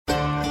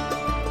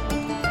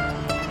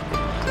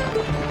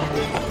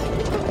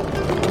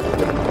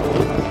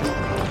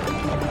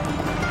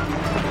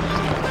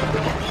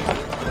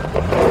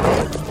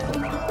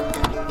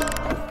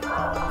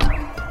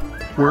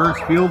Where's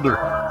Fielder?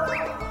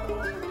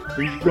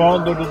 He's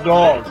gone to the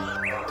dogs.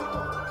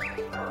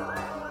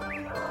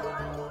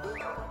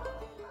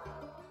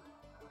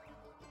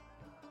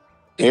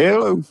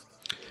 Hello.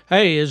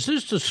 Hey, is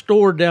this the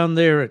store down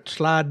there at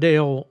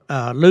Slidell,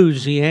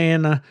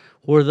 Louisiana,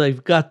 where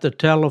they've got the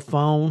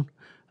telephone?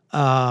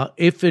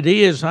 If it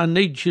is, I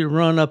need you to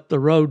run up the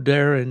road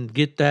there and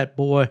get that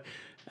boy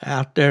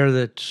out there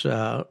that's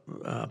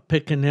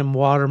picking them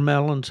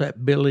watermelons,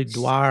 that Billy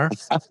Dwyer.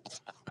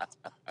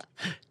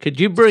 Could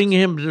you bring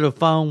him to the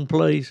phone,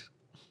 please?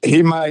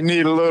 He might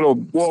need a little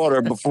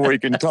water before he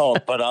can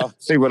talk, but I'll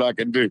see what I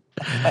can do.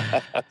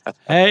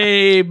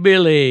 Hey,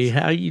 Billy,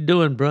 how you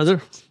doing,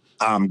 brother?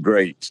 I'm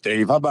great,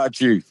 Steve. How about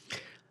you?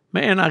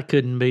 Man, I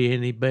couldn't be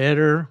any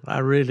better. I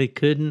really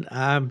couldn't.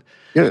 I'm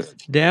good.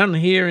 Down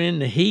here in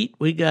the heat.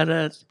 We got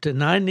up to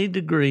 90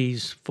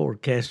 degrees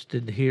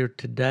forecasted here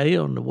today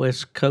on the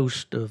west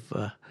coast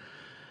of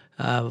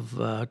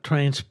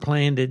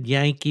transplanted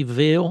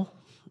Yankeeville,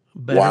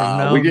 better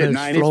known we get as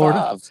 95.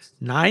 Florida.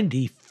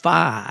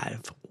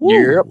 95.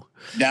 Woo. Yep.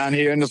 Down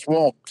here in the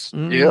swamps.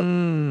 Yep.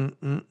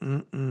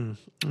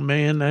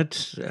 Man,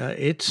 that's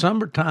it's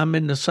summertime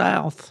in the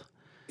South.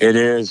 It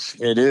is.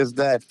 It is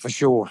that for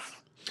sure.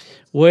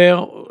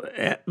 Well,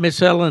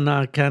 Miss Ellen and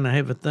I kind of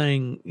have a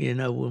thing,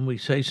 when we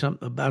say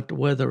something about the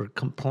weather or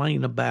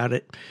complain about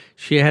it.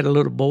 She had a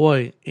little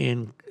boy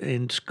in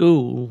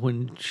school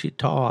when she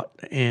taught,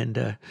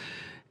 and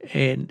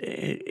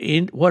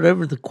in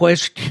whatever the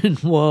question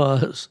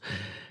was,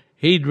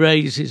 he'd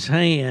raise his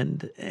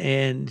hand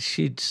and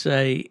she'd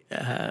say,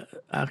 I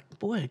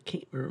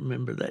can't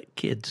remember that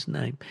kid's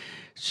name.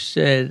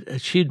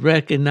 Said she'd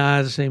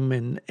recognize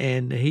him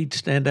and he'd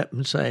stand up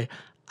and say,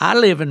 "I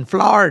live in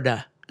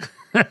Florida."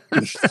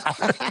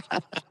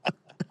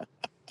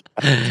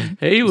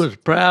 He was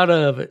proud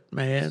of it,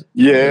 man.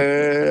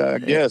 Yeah, I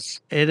guess.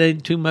 It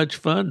ain't too much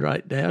fun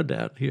right now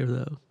down here,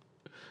 though.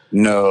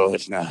 No,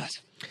 it's not.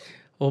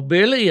 Well,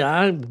 Billy,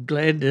 I'm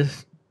glad to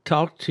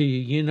talk to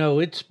you.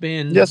 It's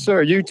been... Yes,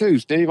 sir. You too,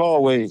 Steve,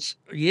 always.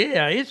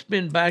 Yeah, it's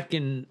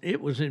been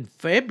it was in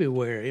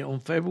February, on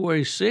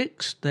February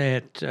 6th,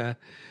 that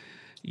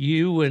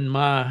you and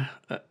my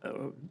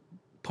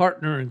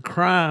partner in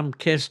crime,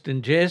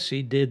 Kesten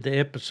Jessee, did the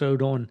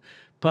episode on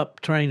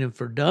Pup Training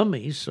for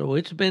Dummies. So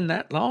it's been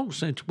that long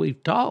since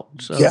we've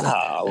talked. So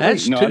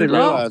that's too I didn't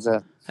long. realize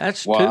that.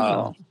 That's too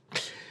long.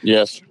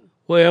 Yes.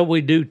 Well,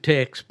 we do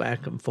text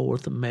back and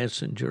forth and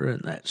messenger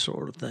and that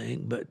sort of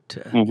thing.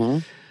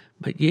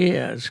 But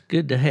yeah, it's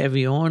good to have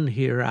you on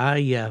here.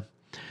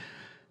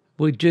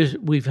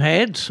 We've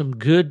had some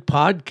good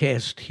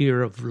podcasts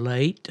here of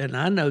late, and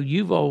I know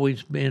you've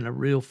always been a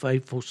real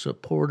faithful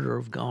supporter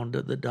of Gone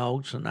to the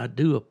Dogs, and I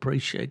do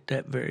appreciate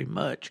that very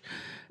much.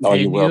 Oh,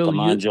 you're welcome.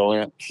 I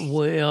enjoy it.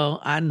 Well,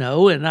 I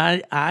know, and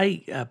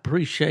I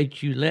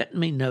appreciate you letting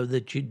me know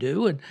that you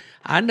do, and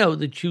I know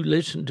that you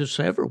listen to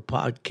several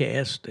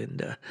podcasts,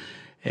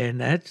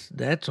 and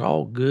that's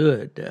all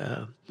good.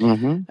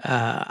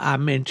 I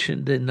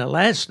mentioned in the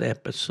last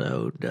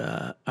episode,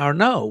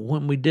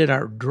 when we did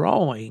our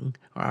drawing,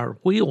 our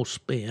wheel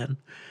spin,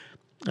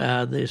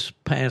 this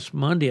past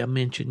Monday, I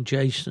mentioned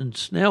Jason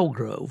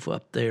Snellgrove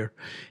up there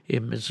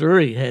in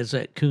Missouri has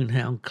that Coon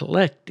Hound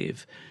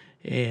Collective.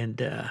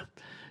 And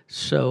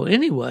so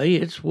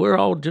anyway, we're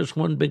all just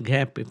one big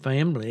happy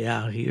family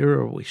out here,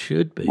 or we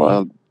should be.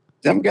 Well,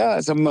 them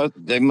guys,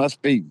 they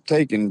must be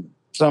taking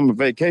summer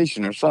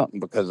vacation or something,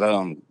 because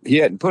he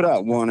hadn't put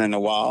out one in a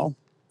while,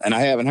 and I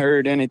haven't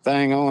heard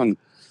anything on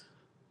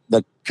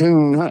the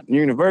Coon Hunting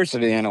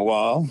University in a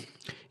while.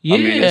 Yeah. I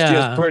mean, it's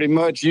just pretty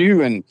much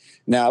you, and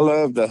now I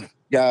love the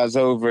guys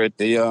over at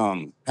the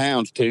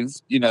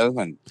Houndstooth,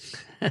 and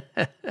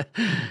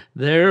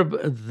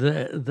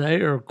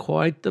they are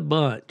quite the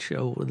bunch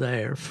over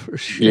there for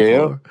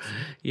sure.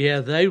 Yeah,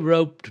 they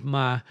roped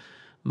my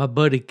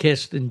buddy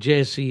Kesten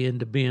Jessee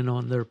into being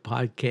on their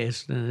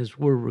podcast, and as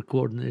we're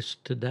recording this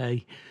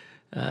today,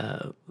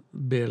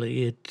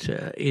 Billy,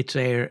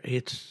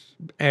 it's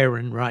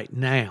airing right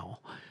now.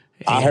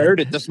 And I heard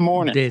it this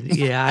morning.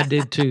 I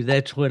did too.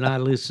 That's when I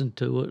listened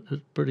to it. It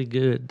was pretty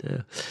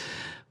good.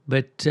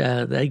 But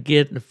they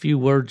get a few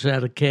words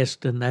out of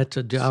Kesten. That's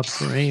a job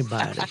for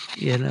anybody,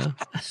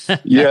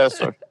 Yes,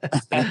 sir.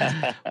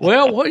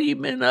 Well, what have you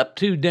been up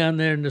to down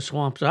there in the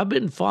swamps? I've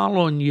been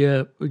following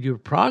your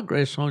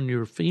progress on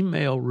your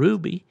female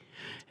Ruby,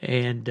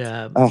 and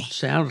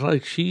sounds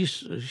like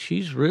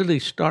she's really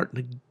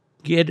starting to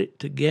get it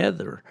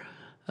together.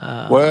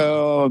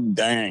 Well,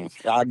 dang,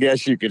 I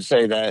guess you could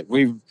say that.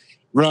 We've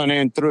run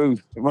into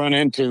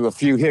a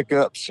few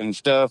hiccups and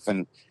stuff,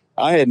 and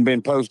I hadn't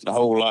been posting a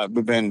whole lot.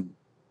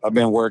 I've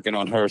been working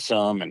on her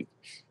some, and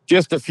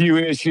just a few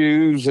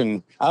issues,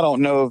 and I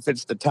don't know if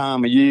it's the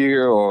time of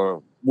year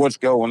or what's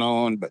going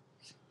on, but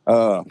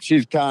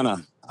she's kind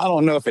of, I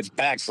don't know if it's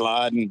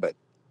backsliding, but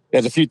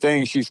there's a few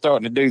things she's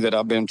starting to do that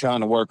I've been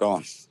trying to work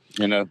on,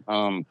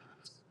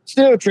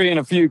 still treeing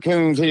a few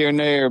coons here and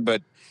there,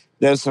 but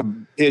there's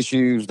some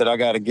issues that I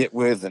got to get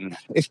with, and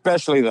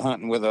especially the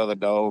hunting with other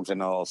dogs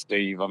and all,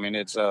 Steve. I mean,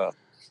 it's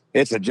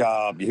it's a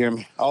job. You hear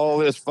me? All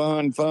this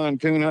fun,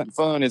 coon hunting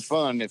fun is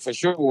fun for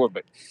sure.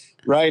 But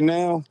right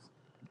now,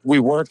 we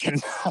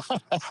working.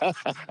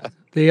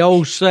 The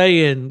old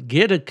saying,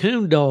 get a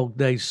coon dog,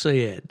 they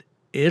said.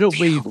 It'll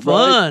be Right?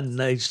 fun,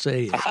 they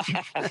said.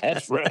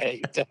 That's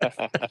right.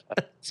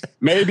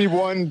 Maybe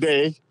one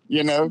day,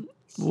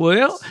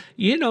 Well,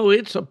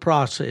 it's a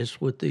process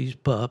with these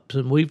pups,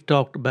 and we've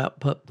talked about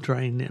pup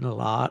training a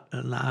lot,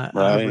 and I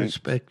Right.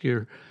 respect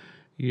your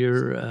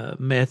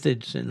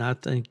methods, and I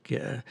think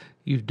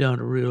you've done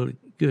a really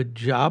good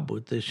job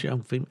with this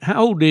young female.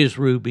 How old is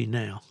Ruby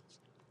now?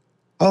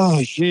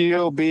 Oh,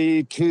 she'll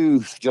be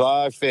 2,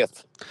 July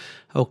 5th.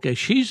 Okay,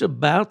 she's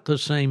about the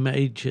same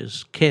age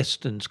as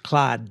Kesten's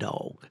Clyde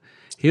dog.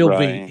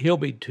 Right. He'll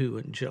be 2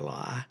 in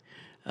July.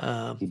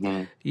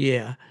 Mhm.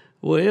 Yeah.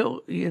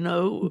 Well,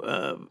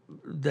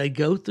 they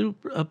go through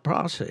a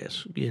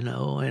process,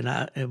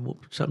 and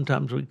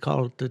sometimes we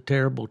call it the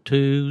terrible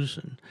twos,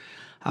 and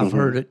I've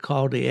heard it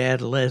called the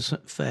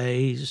adolescent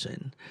phase,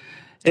 and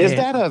Is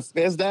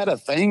that a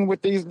thing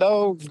with these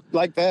dogs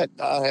like that?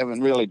 I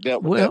haven't really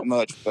dealt with that well,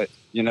 much, but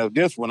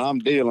this one I'm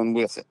dealing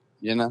with it.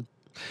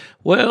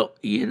 well,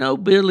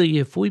 Billy,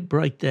 if we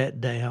break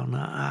that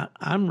down,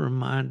 I'm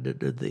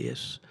reminded of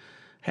this.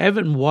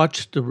 Having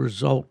watched the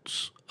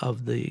results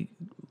of the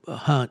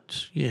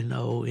hunts, in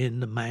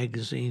the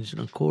magazines,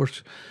 and of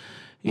course,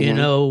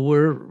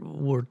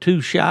 we're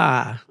too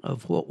shy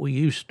of what we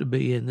used to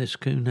be in this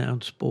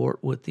coonhound sport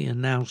with the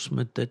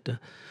announcement that the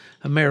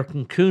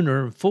American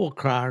Cooner and Full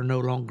Cry are no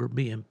longer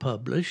being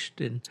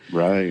published,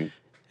 Right.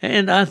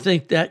 and I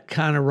think that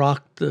kind of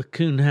rocked the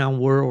coonhound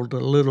world a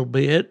little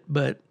bit,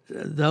 but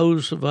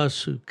those of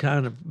us who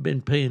kind of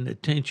been paying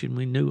attention,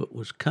 we knew it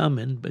was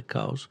coming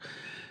because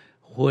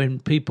when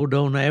people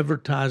don't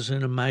advertise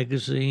in a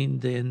magazine,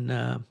 then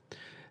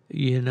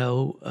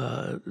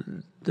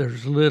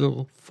there's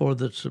little for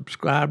the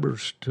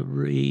subscribers to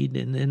read,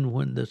 and then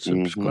when the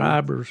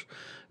subscribers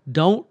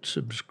don't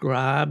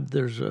subscribe,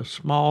 there's a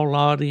small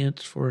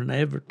audience for an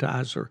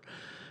advertiser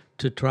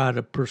to try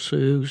to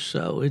pursue.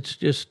 So it's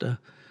just a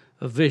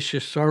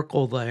vicious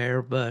circle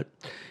there. But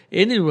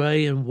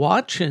anyway, in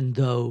watching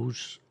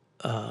those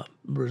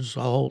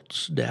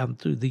results down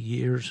through the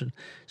years, and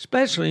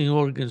especially in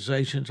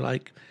organizations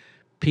like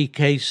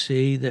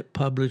PKC that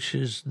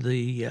publishes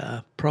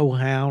the Pro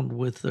Hound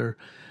with their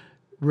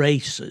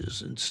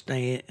races and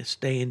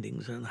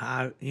standings and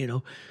high,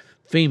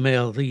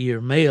 female of the year,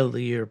 male of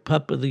the year,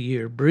 pup of the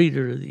year,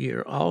 breeder of the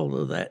year, all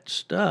of that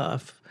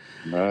stuff.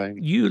 Right.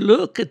 You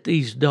look at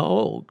these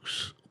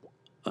dogs,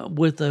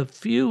 with a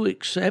few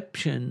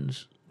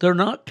exceptions, they're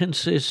not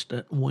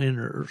consistent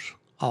winners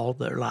all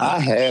their I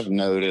lives. have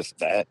noticed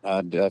that.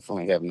 I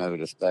definitely have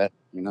noticed that.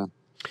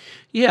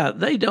 Yeah,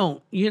 they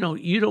don't, you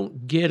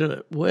don't get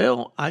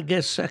I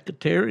guess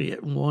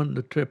Secretariat won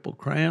the Triple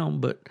Crown,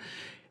 but,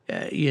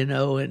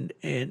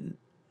 and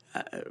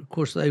of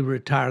course they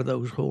retire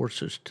those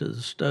horses to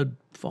the stud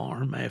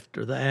farm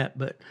after that.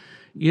 But,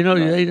 you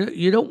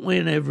don't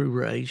win every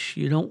race.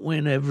 You don't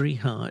win every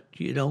hunt.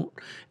 You don't.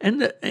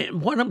 And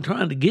what I'm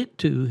trying to get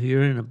to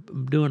here, and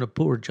I'm doing a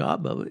poor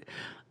job of it,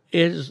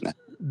 is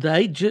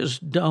they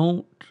just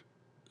don't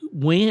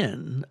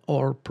win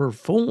or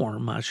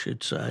perform, I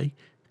should say,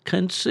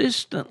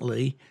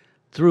 consistently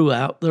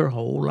throughout their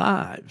whole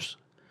lives.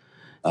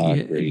 I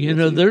agree with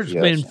you. There's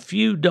Yes. been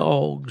few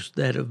dogs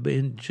that have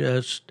been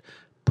just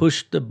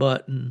push the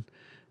button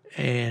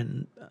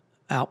and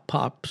out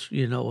pops,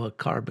 a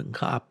carbon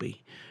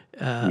copy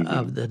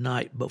of the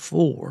night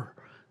before.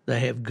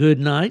 They have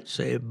good nights,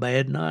 they have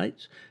bad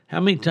nights.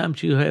 How many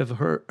times you have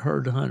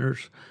heard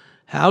hunters,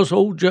 how's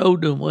old Joe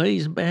doing? Well, he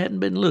hadn't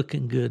been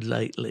looking good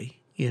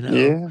lately,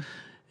 Yeah.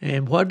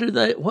 And what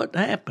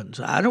happens?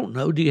 I don't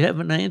know. Do you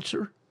have an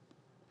answer?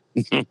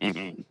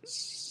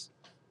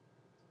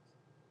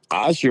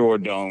 I sure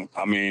don't.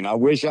 I mean, I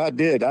wish I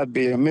did. I'd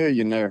be a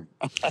millionaire.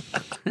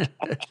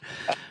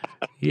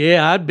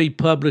 Yeah, I'd be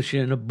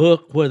publishing a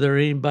book whether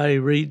anybody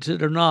reads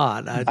it or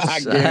not. I'd I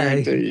say,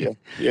 guarantee you.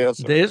 Yes,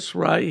 sir. this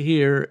right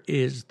here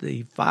is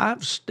the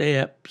 5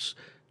 steps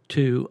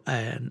to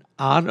an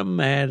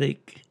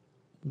automatic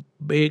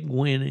big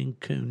winning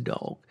coon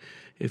dog.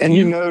 And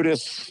you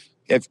notice,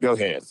 go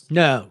ahead.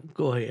 No,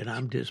 go ahead.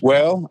 I'm just.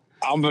 Well,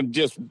 I'm going to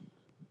just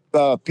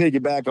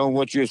piggyback on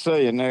what you're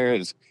saying there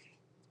is,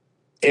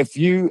 if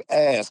you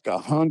ask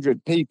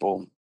 100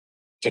 people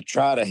to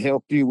try to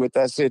help you with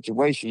that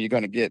situation, you're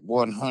going to get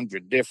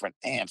 100 different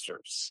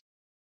answers.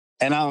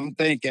 And I'm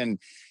thinking,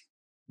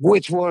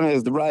 which one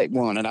is the right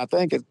one? And I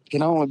think it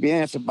can only be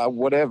answered by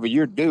whatever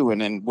you're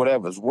doing and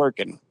whatever's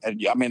working.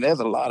 And, I mean, there's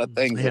a lot of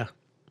things that,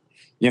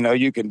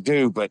 you can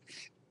do, but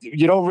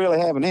you don't really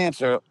have an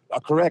answer,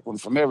 a correct one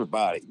from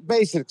everybody.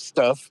 Basic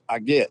stuff I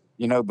get,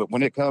 but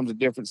when it comes to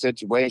different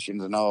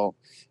situations and all,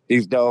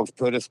 these dogs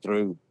put us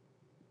through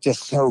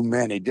just so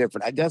many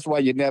different. That's why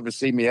you never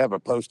see me ever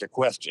post a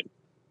question,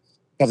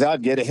 because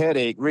I'd get a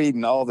headache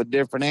reading all the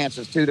different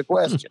answers to the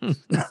question.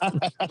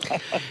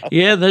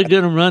 Yeah, they're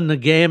going to run the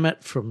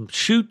gamut from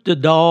shoot the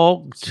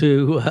dog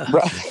to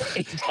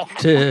Right.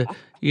 to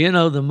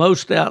the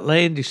most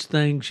outlandish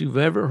things you've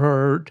ever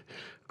heard.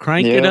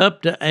 Crank it Yeah.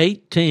 up to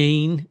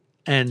 18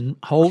 and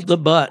hold the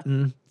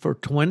button for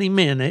 20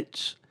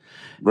 minutes.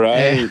 And,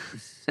 Right.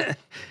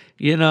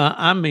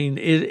 I mean,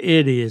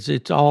 it is.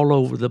 It's all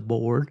over the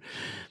board.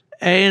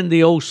 And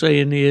the old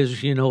saying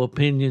is,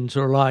 opinions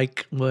are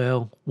like,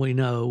 well, we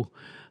know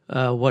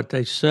what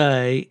they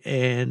say,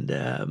 and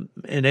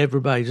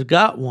everybody's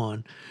got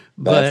one.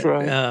 That's But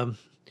right.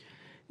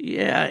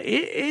 yeah,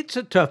 it's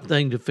a tough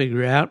thing to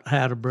figure out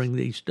how to bring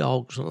these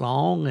dogs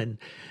along,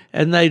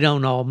 and they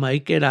don't all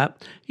make it.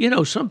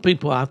 Some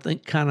people I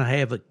think kind of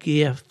have a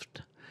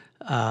gift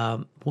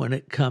when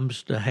it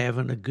comes to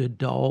having a good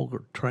dog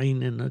or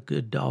training a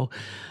good dog.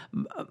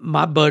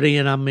 My buddy,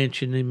 and I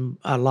mention him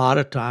a lot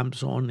of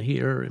times on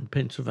here in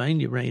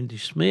Pennsylvania, Randy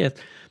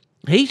Smith,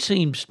 he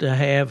seems to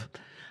have,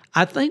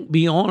 I think,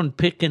 beyond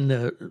picking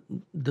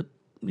the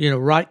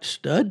right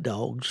stud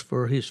dogs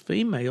for his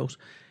females,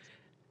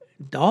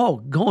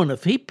 doggone,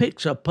 if he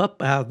picks a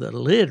pup out of the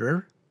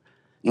litter,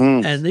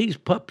 and these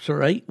pups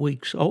are 8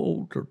 weeks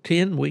old or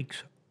 10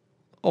 weeks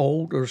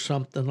old or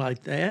something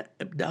like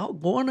that,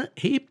 doggone it,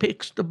 he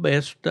picks the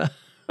best one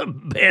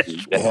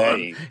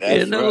Hey,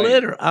 that's in the right.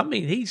 litter. I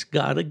mean, he's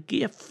got a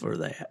gift for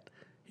that.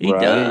 He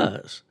Right.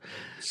 does.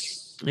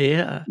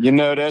 Yeah.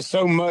 There's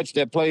so much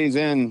that plays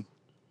in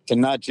to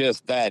not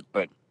just that,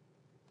 but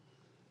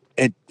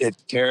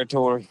it's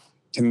territory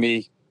to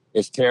me.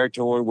 It's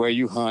territory where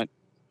you hunt,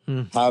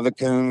 how the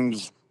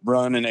coons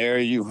run an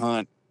area you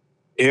hunt.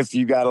 If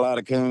you got a lot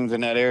of coons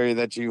in that area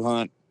that you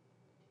hunt.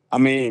 I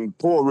mean,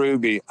 poor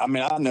Ruby. I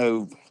mean, I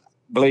know,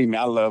 believe me,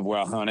 I love where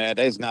I hunt at.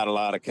 There's not a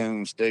lot of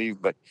coons,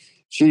 Steve, but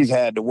she's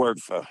had to work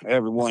for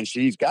everyone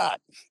she's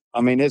got.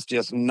 I mean, it's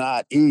just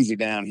not easy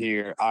down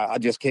here. I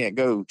just can't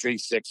go 3,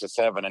 6, or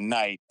 7 a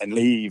night and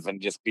leave and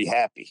just be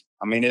happy.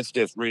 I mean, it's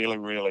just really,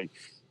 really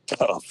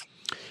tough.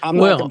 I'm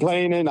not Well,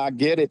 complaining. I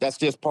get it. That's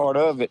just part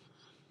of it.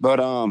 But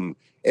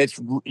it's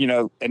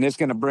and it's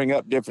going to bring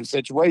up different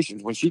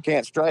situations when she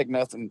can't strike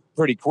nothing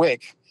pretty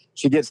quick.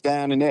 She gets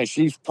down in there.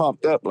 She's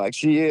pumped up like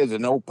she is,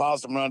 and old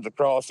possum runs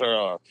across her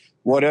or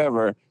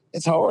whatever.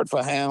 It's hard for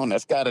a hound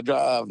that's got to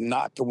drive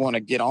not to want to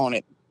get on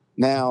it.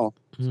 Now,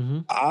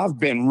 I've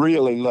been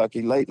really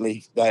lucky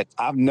lately that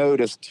I've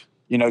noticed.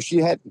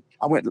 I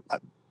went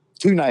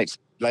 2 nights,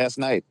 last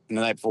night and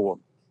the night before,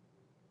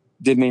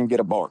 didn't even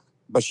get a bark.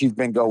 But she's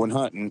been going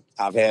hunting.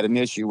 I've had an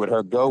issue with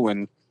her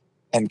going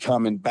and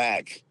coming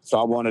back. So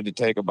I wanted to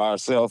take her by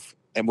herself,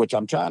 and which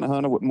I'm trying to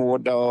hunt her with more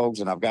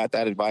dogs, and I've got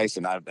that advice,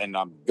 and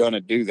I'm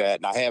gonna do that,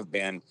 and I have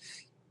been,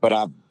 but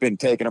I've been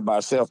taking her by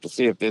herself to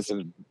see if this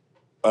is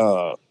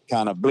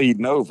kind of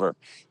bleeding over.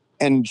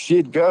 And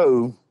she'd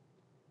go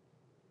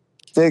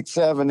 6,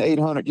 7,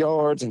 800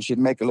 yards, and she'd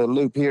make a little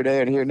loop here,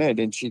 there, and here, and there.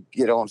 Then she'd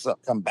get on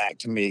something, come back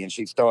to me, and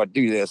she'd start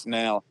do this.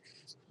 Now,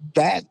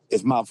 that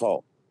is my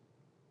fault.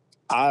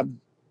 I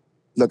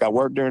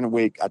work during the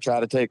week. I try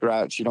to take her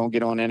out. She don't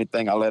get on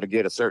anything. I let her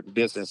get a certain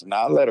distance, and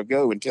I'll let her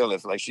go until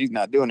it's like she's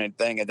not doing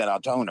anything, and then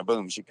I'll tone her.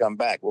 Boom, she come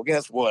back. Well,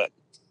 guess what?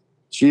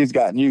 She's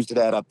gotten used to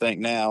that, I think,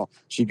 now.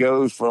 She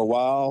goes for a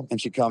while, and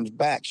she comes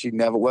back. She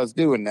never was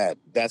doing that.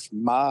 That's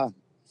my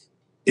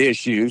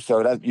issue,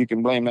 so that you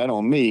can blame that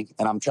on me,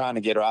 and I'm trying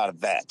to get her out of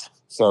that.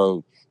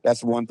 So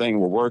that's one thing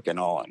we're working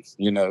on,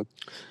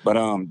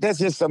 But there's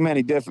just so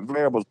many different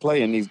variables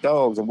playing these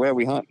dogs and where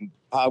we hunt and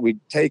how we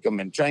take them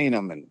and train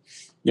them, and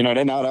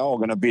they're not all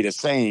going to be the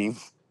same,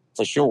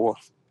 for sure.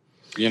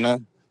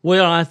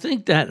 Well, I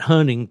think that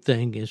hunting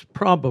thing is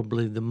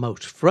probably the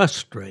most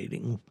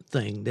frustrating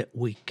thing that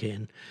we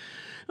can.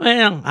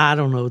 Well, I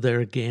don't know. There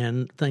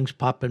again, things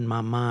pop in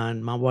my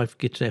mind. My wife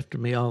gets after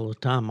me all the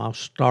time. I'll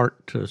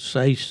start to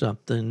say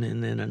something,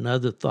 and then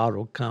another thought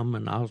will come,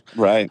 and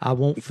I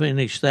won't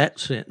finish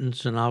that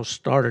sentence, and I'll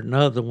start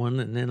another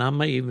one, and then I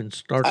may even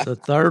start the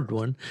third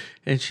one.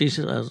 And she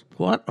says,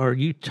 "What are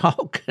you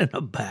talking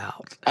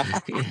about?"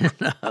 you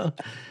know.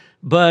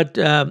 But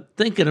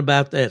thinking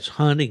about that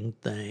hunting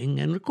thing,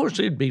 and of course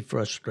it'd be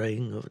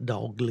frustrating of a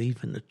dog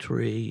leaving a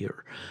tree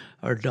or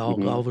a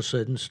dog all of a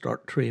sudden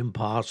start treeing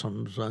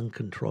possums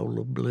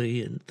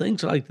uncontrollably and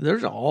things like that.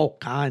 There's all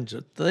kinds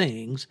of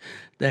things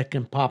that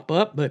can pop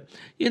up. But,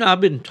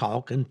 I've been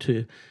talking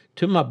to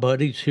my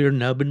buddies here,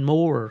 Nubbin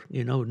Moore.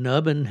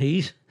 Nubbin,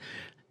 he's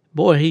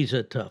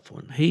a tough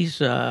one.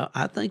 He's,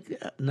 I think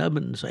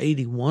Nubbin's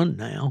 81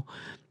 now.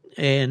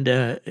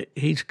 And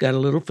he's got a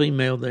little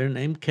female there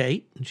named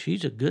Kate, and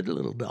she's a good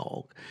little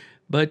dog.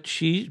 But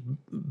she's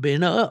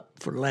been up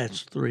for the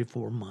last 3 or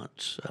 4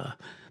 months.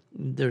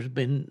 There's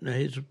been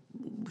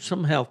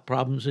some health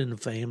problems in the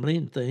family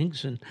and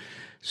things. And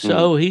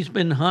so he's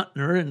been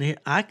hunting her, and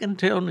I can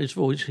tell in his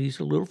voice he's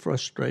a little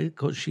frustrated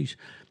because she's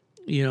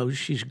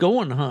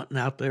going hunting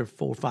out there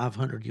 400 or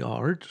 500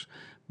 yards.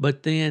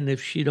 But then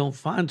if she don't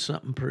find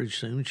something pretty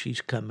soon,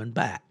 she's coming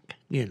back.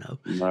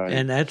 Right.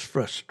 And that's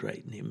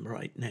frustrating him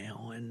right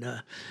now. And,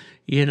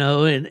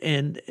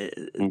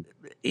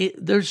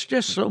 there's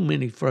just so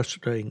many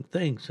frustrating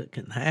things that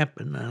can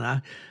happen.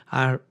 And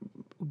I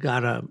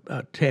got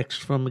a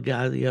text from a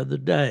guy the other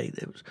day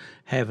that was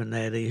having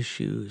that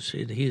issue.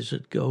 Said his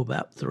would go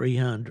about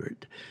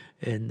 300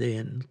 and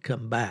then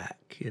come back.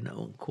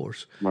 Of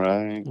course,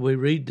 Right. we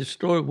read the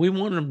story. We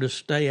want them to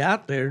stay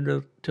out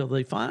there till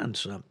they find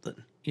something.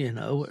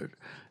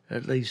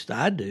 At least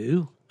I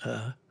do.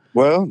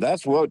 Well,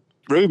 that's what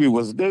Ruby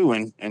was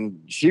doing,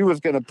 and she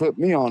was going to put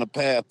me on a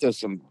path to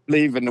some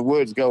leaving the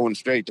woods, going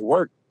straight to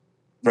work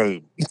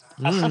road.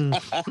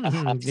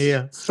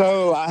 Yeah.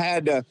 So I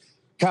had to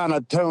kind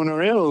of tone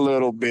her in a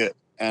little bit,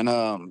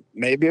 and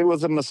maybe it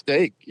was a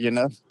mistake.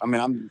 I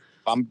mean,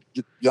 I'm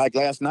like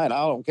last night.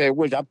 I don't care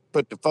which. I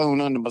put the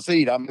phone under my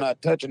seat. I'm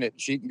not touching it.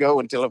 She can go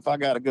until if I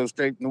got to go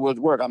straight in the woods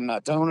to work. I'm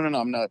not toning her.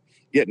 I'm not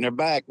getting her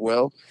back.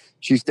 Well,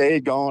 she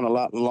stayed gone a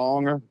lot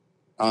longer.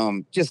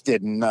 Just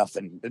did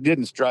nothing. It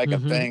didn't strike a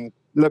thing.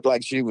 Looked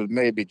like she was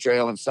maybe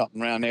trailing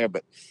something around there,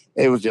 but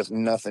it was just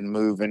nothing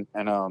moving.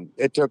 And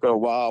it took her a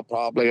while,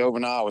 probably over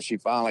an hour. She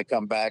finally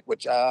come back,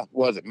 which I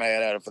wasn't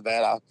mad at her for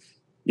that.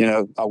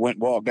 I went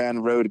and walked down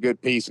the road a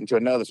good piece into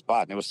another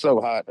spot, and it was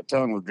so hot, the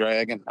tongue was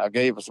dragging. I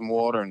gave her some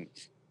water and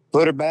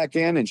put her back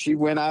in, and she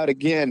went out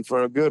again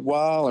for a good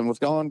while and was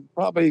going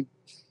probably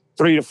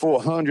 300 to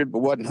 400, but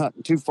wasn't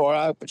hunting too far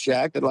out. But she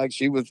acted like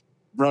she was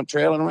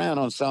trailing around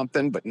on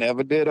something, but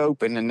never did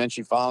open. And then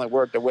she finally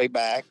worked her way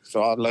back,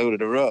 so I loaded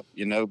her up,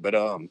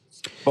 But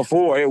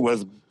before it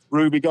was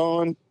Ruby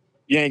gone,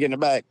 you ain't getting her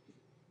back,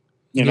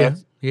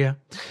 Yeah.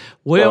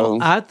 Well,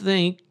 So, I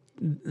think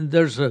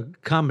there's a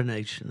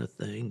combination of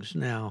things.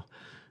 Now,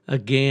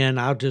 again,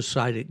 I'll just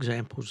cite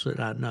examples that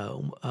I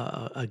know.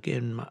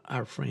 Again,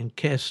 our friend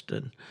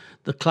Kesten,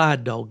 the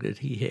Clyde dog that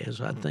he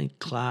has, I think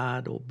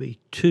Clyde will be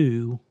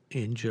 2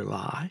 in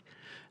July.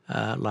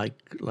 Like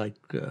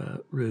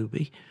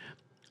Ruby.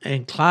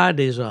 And Clyde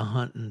is a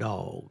hunting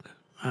dog.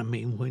 I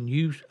mean, when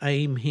you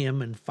aim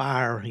him and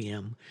fire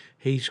him,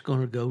 he's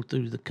going to go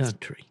through the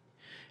country,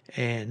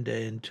 and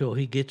until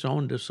he gets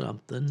onto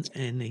something,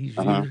 and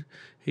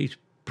he's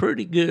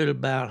pretty good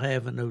about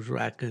having those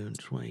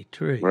raccoons when he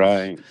trees.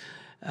 right.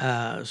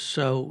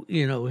 So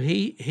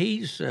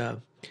he's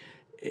a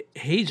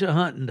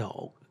hunting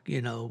dog.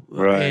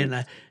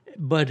 Right.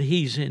 But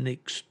he's in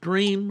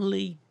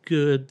extremely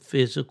good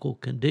physical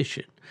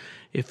condition.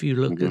 If you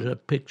look at a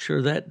picture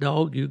of that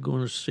dog, you're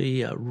going to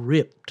see a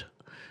ripped,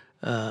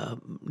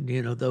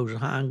 those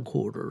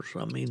hindquarters.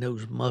 I mean,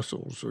 those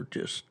muscles are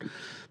just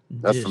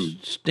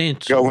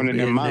stenciled going in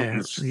the in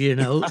mountains. there,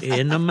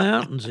 in the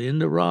mountains, in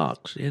the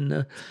rocks, in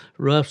the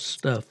rough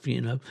stuff,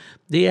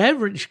 The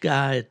average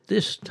guy at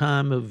this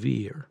time of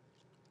year,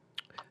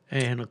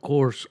 and of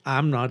course,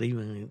 I'm not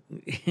even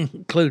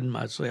including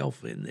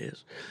myself in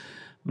this,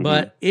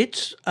 but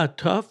it's a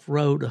tough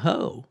road to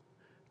hoe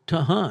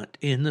to hunt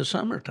in the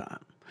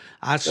summertime.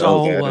 I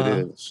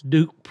saw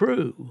Duke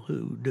Prue,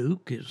 who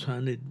Duke has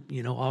hunted,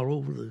 all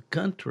over the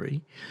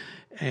country,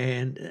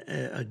 and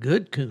a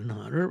good coon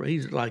hunter.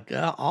 He's like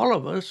all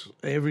of us.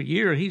 Every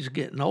year he's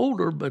getting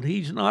older, but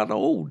he's not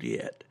old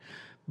yet.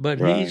 But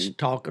he's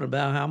talking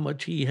about how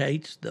much he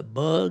hates the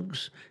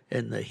bugs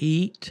and the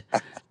heat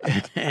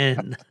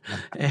and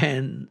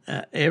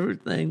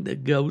everything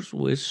that goes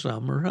with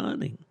summer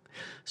hunting.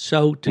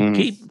 So to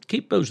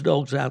keep those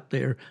dogs out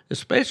there,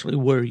 especially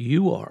where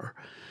you are,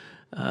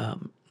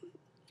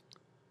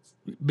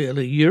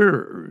 Billy,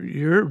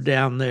 you're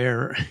down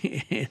there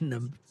in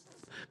the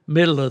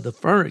middle of the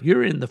furnace.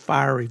 You're in the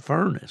fiery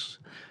furnace.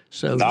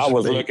 So I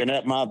was looking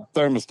at my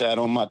thermostat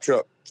on my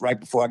truck right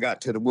before I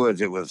got to the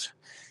woods. It was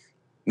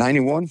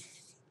 91.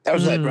 That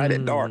was right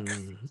at dark.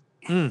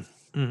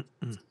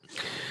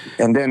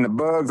 And then the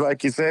bugs,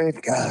 like you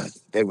said, God,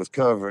 they was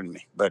covering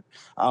me. But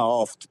I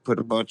off to put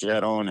a bunch of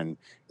that on, and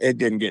it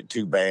didn't get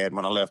too bad.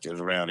 When I left, it was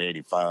around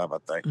 85, I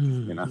think,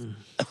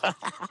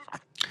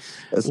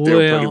 It's still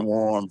pretty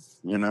warm,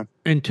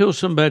 Until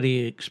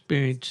somebody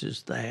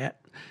experiences that.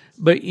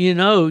 But,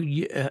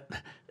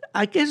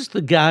 I guess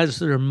the guys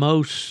that are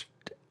most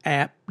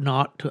apt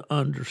not to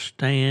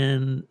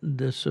understand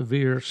the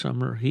severe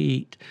summer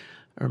heat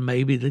are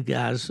maybe the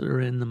guys that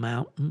are in the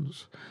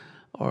mountains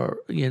or,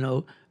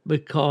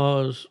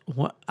 because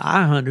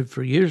I hunted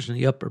for years in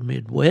the upper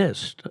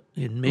Midwest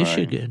in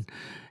Michigan,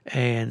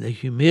 and the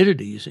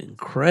humidity is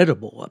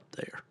incredible up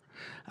there.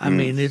 I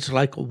mean, it's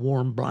like a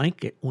warm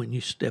blanket when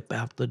you step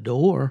out the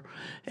door,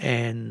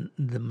 and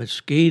the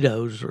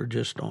mosquitoes are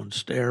just on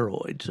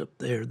steroids up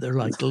there. They're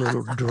like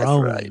little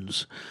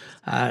drones.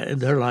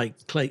 They're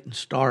like Clayton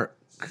Stark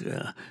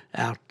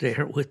out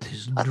there with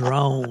his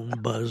drone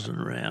buzzing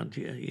around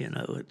you.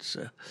 It's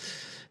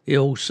the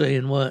old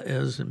saying, what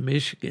is in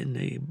Michigan,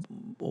 the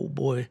old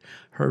boy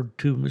heard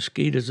 2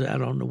 mosquitoes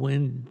out on the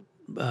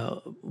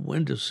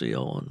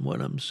windowsill, and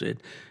one of them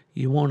said,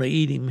 You want to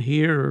eat him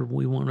here, or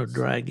we want to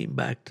drag him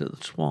back to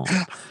the swamp?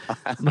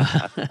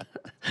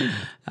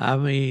 I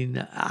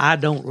mean, I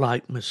don't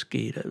like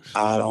mosquitoes.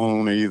 I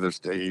don't either,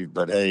 Steve.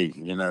 But hey,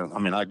 I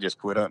mean, I just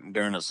quit hunting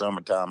during the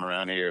summertime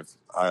around here. If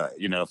I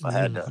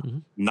had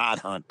to not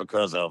hunt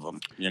because of them.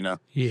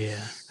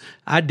 Yeah.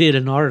 I did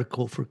an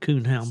article for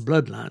Coonhound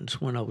Bloodlines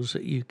when I was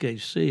at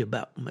UKC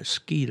about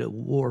mosquito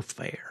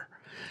warfare.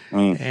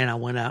 And I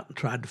went out and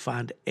tried to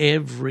find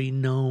every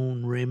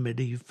known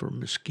remedy for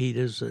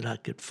mosquitoes that I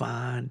could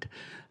find.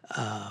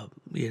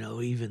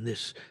 Even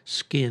this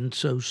Skin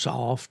So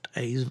Soft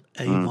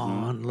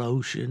Avon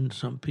lotion.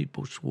 Some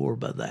people swore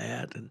by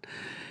that,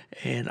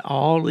 and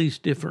all these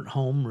different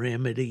home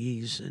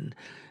remedies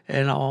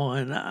and all.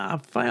 And I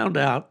found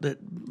out that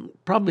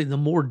probably the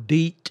more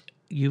DEET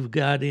you've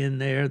got in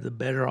there, the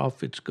better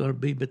off it's going to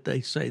be. But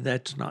they say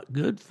that's not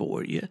good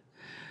for you.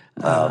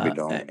 I'll be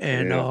darned.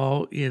 And Yeah.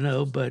 all,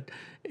 but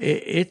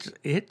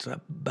it's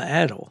a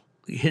battle,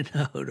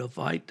 to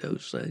fight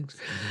those things.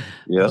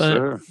 Yes, But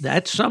sir.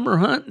 that's summer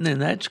hunting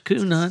and that's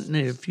coon hunting.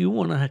 And if you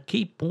want to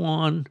keep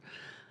one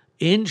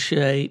in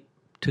shape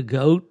to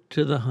go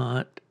to the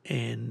hunt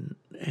and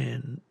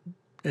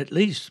at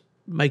least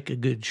make a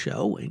good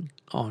showing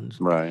on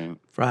Right.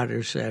 Friday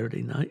or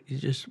Saturday night, you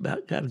just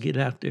about got to get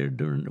out there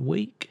during the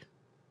week.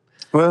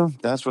 Well,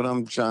 that's what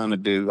I'm trying to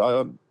do.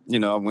 I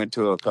went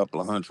to a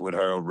couple of hunts with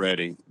her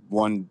already.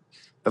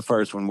 The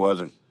first one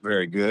wasn't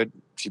very good.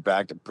 She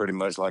backed it pretty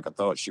much like I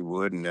thought she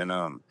would, and then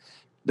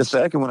the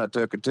second one I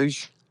took her to,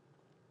 she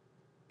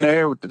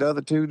there with the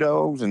other two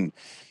dogs, and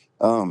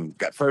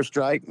got first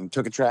strike and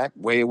took a track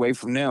way away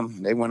from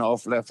them. They went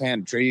off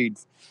left-hand tree,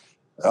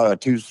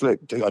 two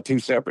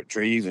separate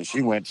trees, and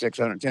she went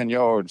 610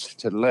 yards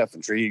to the left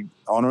and tree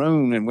on her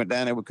own and went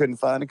down there. We couldn't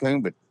find the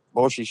coon, but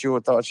boy, she sure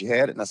thought she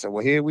had it. And I said,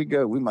 well, here we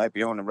go. We might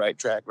be on the right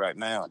track right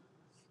now.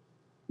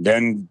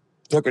 Then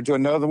took her to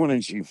another one,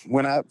 and she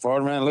went out,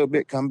 far around a little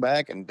bit, come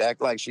back, and act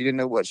like she didn't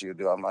know what she would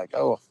do. I'm like,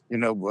 well,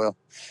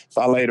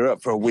 so I laid her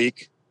up for a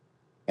week.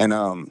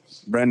 And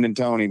Brendan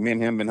Tony, me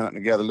and him been hunting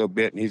together a little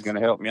bit, and he's going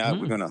to help me out.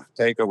 We're going to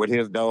take her with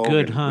his dog.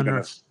 Good and hunter. We're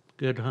gonna,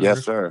 Good hunter.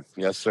 Yes, sir.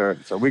 Yes, sir.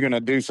 So we're going to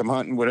do some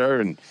hunting with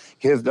her and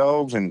his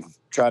dogs and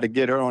try to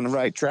get her on the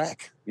right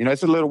track.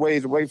 It's a little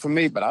ways away from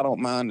me, but I don't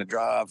mind the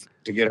drive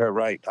to get her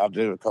right. I'll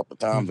do it a couple of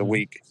times a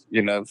week,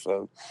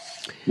 so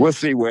we'll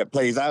see where it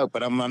plays out,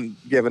 but I'm not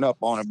giving up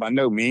on her by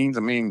no means. I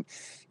mean,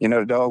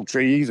 the dog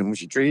trees, and when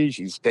she trees,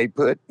 she stay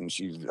put, and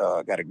she's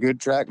got a good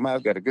track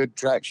mouth, got a good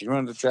track. She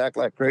runs the track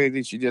like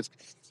crazy.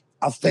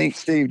 I think,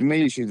 Steve, to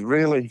me,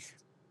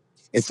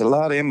 it's a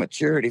lot of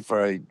immaturity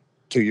for a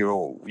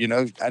 2-year-old,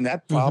 and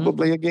that's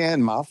probably,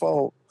 again, my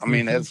fault. I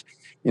mean, that's,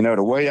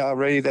 the way I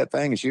raised that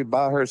thing, and she was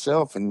by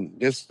herself,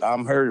 and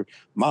I'm her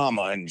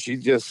mama, and she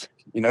just,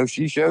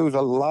 she shows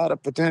a lot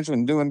of potential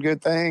in doing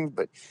good things,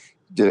 but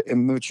the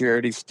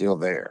immaturity's still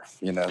there,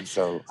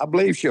 so I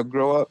believe she'll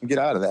grow up and get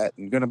out of that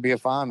and going to be a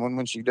fine one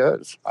when she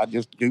does. I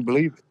just do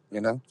believe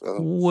it, so.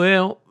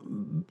 Well,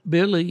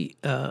 Billy,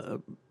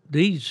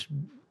 these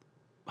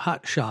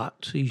hot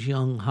shots, these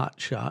young hot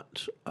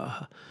shots,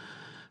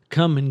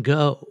 come and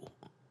go.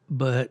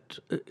 But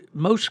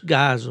most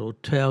guys will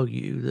tell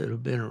you that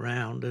have been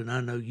around, and I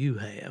know you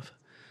have,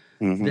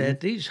 that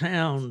these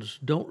hounds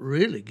don't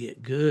really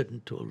get good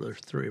until they're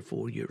 3 or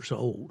 4 years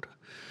old,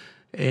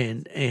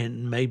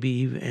 and maybe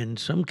even in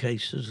some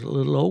cases a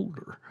little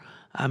older.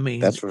 I mean,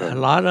 That's right. A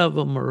lot of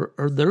them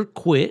they're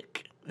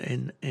quick,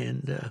 and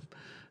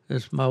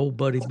that's my old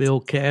buddy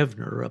Bill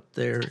Kavner up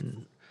there,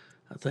 and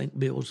I think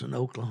Bill's in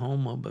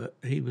Oklahoma, but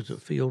he was a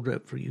field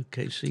rep for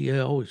UKC. I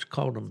always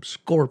called him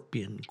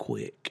Scorpion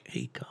Quick.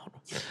 He called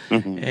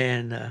him,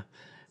 and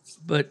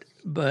but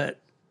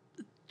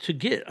to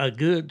get a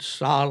good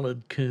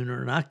solid cooner,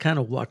 and I kind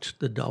of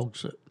watched the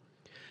dogs that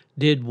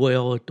did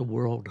well at the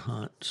world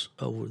hunts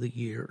over the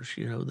years.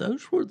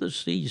 Those were the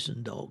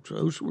seasoned dogs.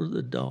 Those were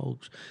the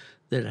dogs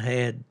that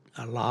had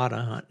a lot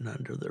of hunting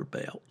under their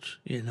belts.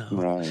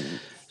 Right.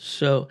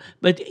 So,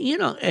 but,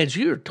 as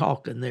you're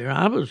talking there,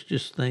 I was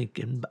just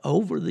thinking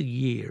over the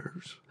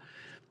years,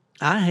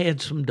 I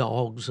had some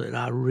dogs that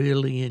I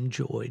really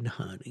enjoyed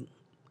hunting,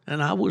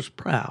 and I was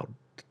proud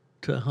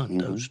to hunt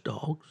those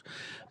dogs.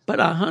 But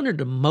I hunted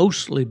them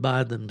mostly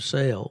by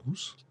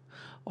themselves,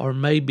 or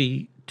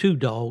maybe 2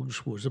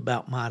 dogs was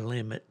about my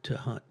limit to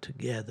hunt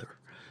together.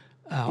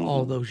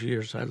 All those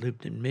years I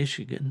lived in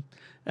Michigan,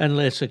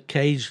 unless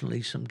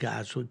occasionally some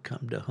guys would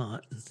come to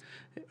hunt,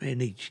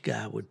 and each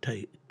guy would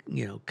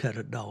cut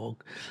a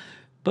dog.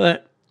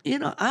 But,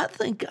 I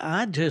think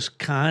I just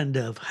kind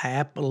of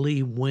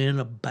happily went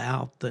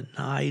about the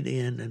night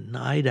in and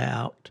night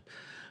out,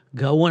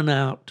 going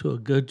out to a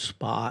good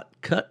spot,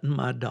 cutting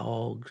my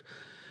dogs,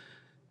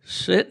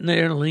 sitting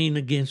there leaning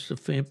against the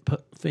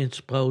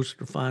fence post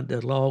to find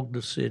a log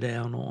to sit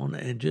down on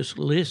and just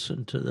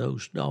listen to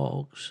those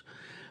dogs.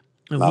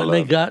 And when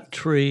they got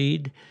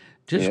treed,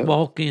 just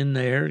walk in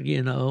there,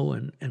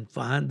 and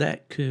find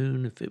that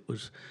coon. If it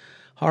was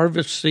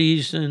harvest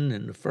season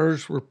and the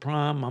furs were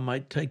prime, I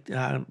might take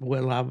I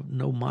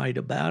know might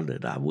about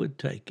it. I would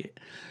take it.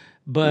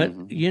 But,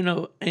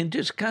 Mm-hmm. and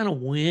just kind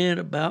of went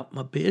about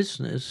my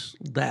business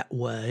that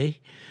way.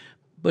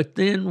 But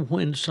then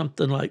when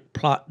something like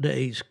plot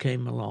days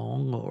came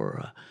along or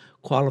a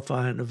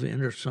qualifying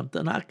event or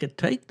something, I could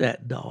take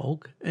that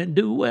dog and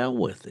do well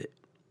with it,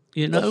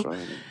 you That's know?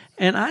 right.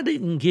 And I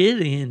didn't get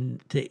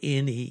into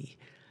any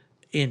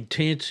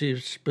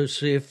intensive,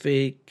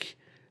 specific,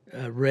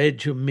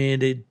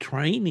 regimented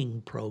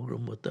training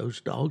program with those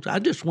dogs. I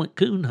just went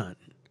coon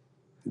hunting,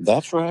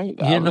 That's right.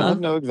 you I know?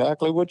 know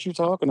exactly what you're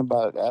talking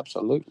about.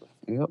 Absolutely.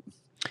 Yep.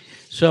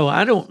 So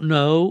I don't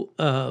know.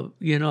 I'm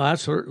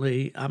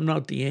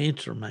not the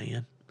answer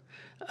man.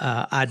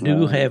 I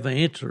do Right. have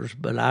answers,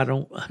 but I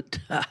don't.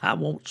 I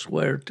won't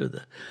swear to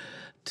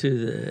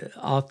the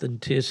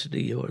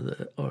authenticity or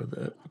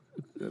the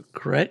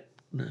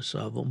correctness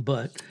of them.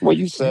 But Well,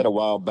 you said a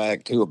while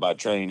back too about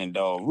training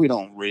dogs. We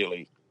don't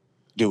really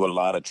do a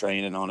lot of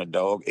training on a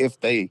dog. If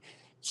they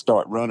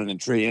start running and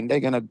treeing, they're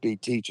going to be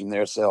teaching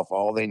themselves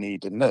all they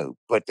need to know.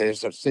 But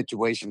there's some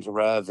situations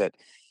arise that,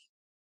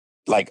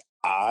 like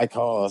I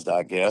caused,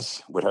 I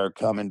guess, with her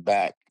coming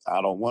back.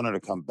 I don't want her to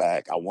come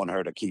back. I want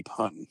her to keep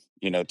hunting,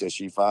 till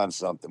she finds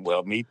something.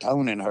 Well, me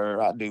toning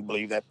her, I do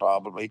believe that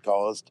probably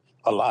caused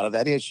a lot of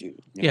that issue,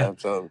 yeah,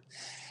 So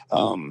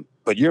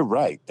but you're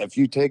right. If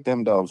you take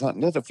them dogs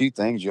hunting, there's a few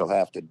things you'll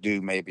have to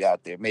do maybe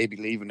out there. Maybe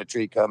leaving the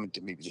tree coming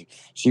to me.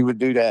 She would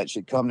do that.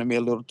 She'd come to me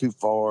a little too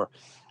far.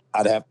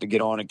 I'd have to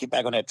get on and get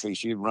back on that tree.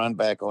 She'd run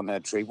back on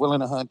that tree. Well,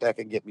 in a hunt, that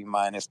could get me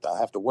minus. I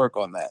have to work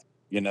on that.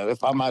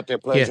 If I'm out there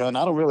yeah, pleasure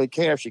hunting, I don't really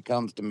care if she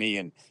comes to me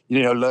and,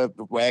 love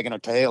wagging her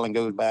tail and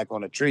goes back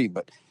on a tree.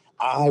 But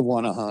I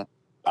want to hunt.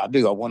 I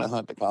do. I want to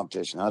hunt the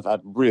competition. I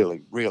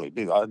really, really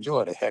do. I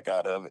enjoy the heck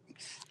out of it.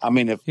 I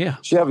mean, if yeah,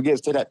 she ever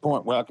gets to that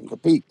point where I can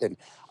compete, then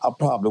I'll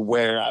probably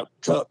wear out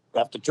truck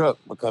after truck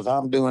because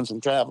I'm doing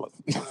some traveling.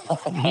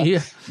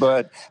 yeah,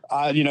 But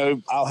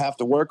I'll have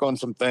to work on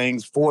some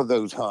things for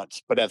those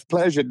hunts. But as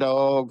pleasure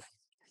dog,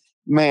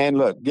 man,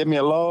 look, give me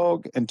a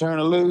log and turn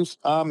it loose.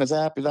 I'm as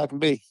happy as I can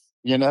be,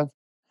 you know?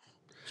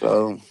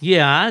 So,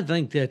 yeah. I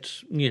think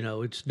that's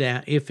it's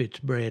down if it's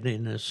bred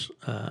in us,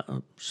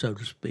 so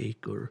to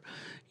speak, or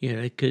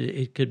it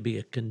could be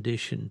a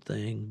condition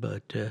thing,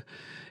 but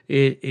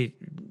it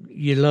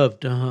you love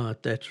to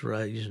hunt. That's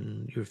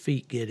raising your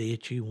feet get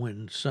itchy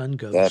when the sun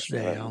goes that's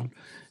right. down,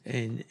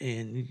 and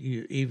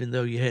you even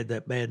though you had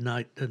that bad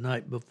night the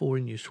night before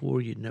and you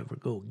swore you'd never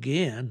go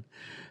again,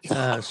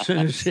 as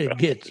soon as That's it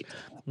gets right.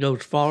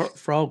 those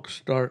frogs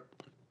start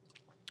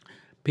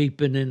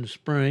peeping in the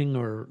spring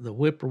or the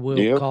whippoorwill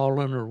Yep.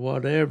 calling or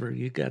whatever,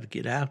 you got to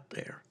get out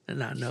there.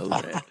 And I know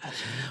that.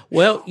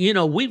 Well,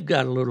 we've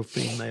got a little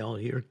female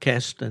here,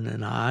 Kesten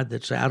and I,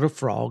 that's out of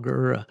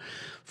Frogger.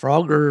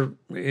 Frogger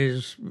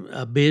is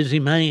a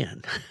busy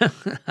man. I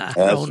That's,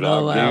 don't I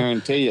know how.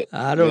 guarantee it.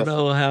 I don't Yes.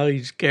 know how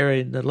he's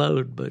carrying the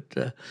load,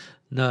 but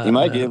He no,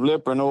 might give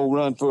Lipper an old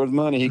run for his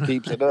money. He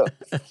keeps it up.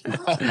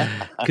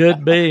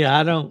 could be.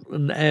 I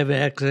don't have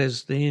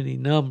access to any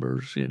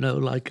numbers,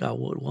 like I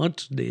would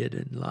once did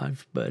in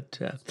life. But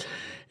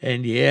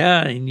and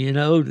yeah, and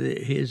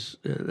his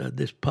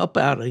this pup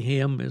out of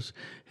him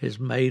has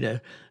made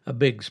a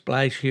big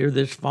splash here.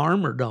 This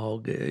farmer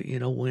dog,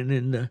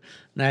 winning the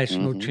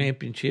national Hmm.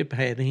 championship,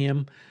 had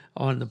him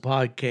on the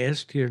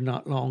podcast here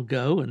not long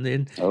ago, and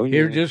then Oh,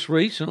 here yeah. just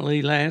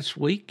recently, last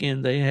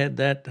weekend, they had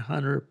that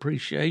hunter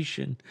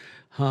appreciation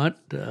hunt,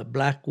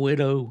 Black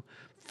Widow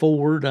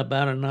Ford,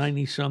 about a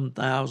 $90-some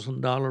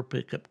thousand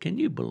pickup. Can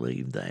you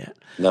believe that?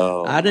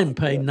 No, I my didn't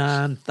pay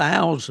goodness.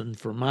 9,000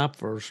 for my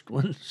first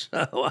one,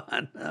 so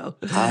I know.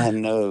 I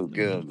know.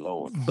 Good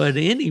Lord. But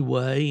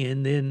anyway,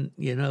 and then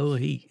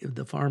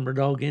the farmer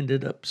dog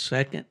ended up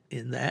second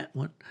in that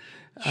one,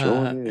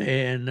 Sure did.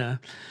 and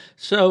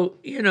so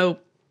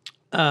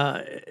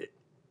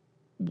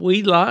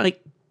we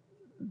like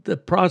the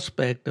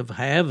prospect of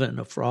having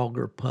a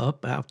Frogger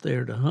pup out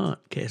there to hunt.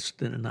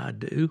 Kesten and I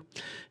do,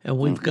 and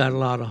we've got a Hmm.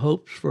 lot of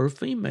hopes for a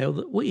female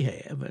that we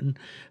have. And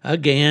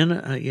again,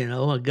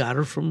 I got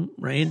her from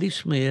Randy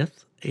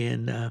Smith,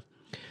 and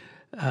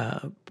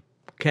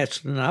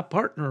Kesten and I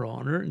partner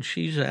on her, and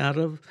she's out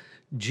of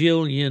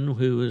Jillian,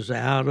 who is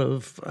out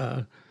of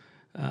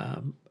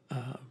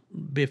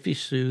Biffy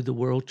Sue, the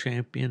world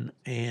champion,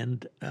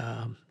 and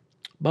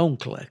Bone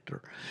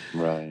Collector.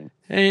 Right.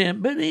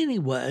 But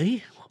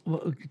anyway,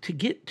 to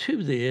get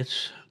to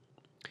this,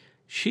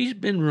 she's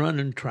been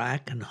running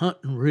track and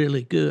hunting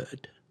really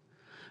good,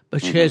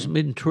 but she Hmm. hasn't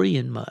been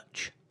treeing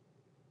much.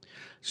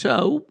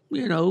 So,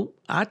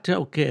 I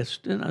tell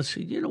Kesten, I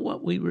said,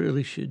 what we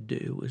really should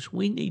do is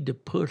we need to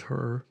put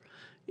her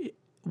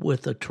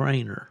with a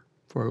trainer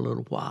for a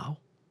little while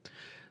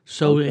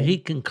so that Okay. he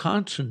can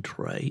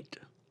concentrate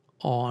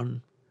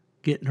on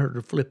getting her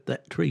to flip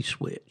that tree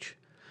switch.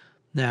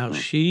 Now, Mm.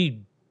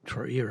 she'd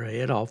tree her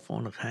head off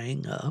on a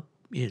hang up,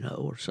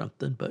 or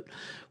something. But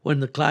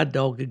when the Clyde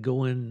dog would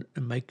go in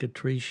and make a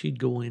tree, she'd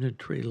go in and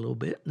tree a little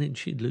bit, and then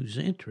she'd lose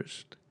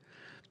interest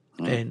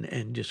Mm.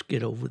 and just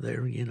get over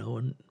there,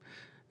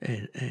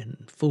 and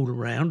fool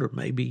around, or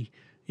maybe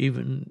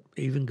even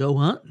go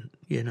hunting.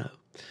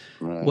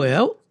 Right.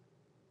 Well,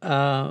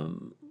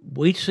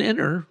 we sent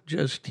her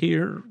just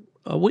here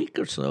a week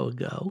or so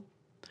ago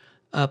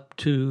up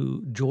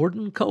to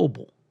Jordan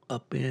Coble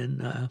up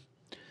in,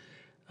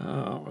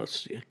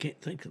 let's see, I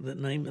can't think of the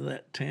name of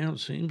that town.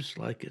 Seems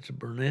like it's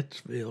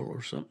Burnettsville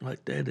or something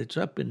like that. It's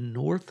up in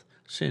north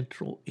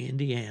central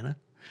Indiana.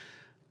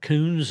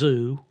 Coon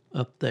Zoo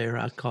up there,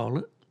 I call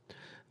it.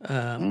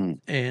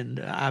 And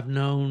I've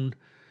known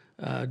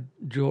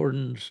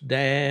Jordan's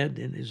dad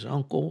and his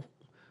uncle,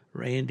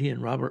 Randy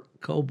and Robert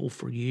Coble,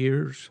 for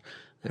years.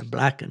 They're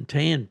black and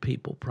tan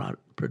people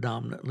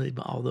predominantly,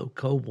 but although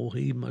Coble,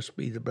 he must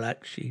be the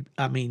black sheep.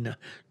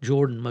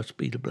 Jordan must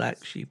be the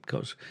black sheep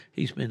because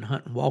he's been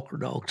hunting walker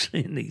dogs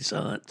in these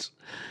hunts.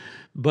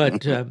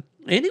 But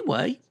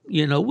anyway,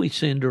 we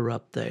send her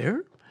up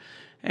there,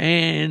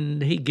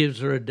 and he gives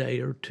her a day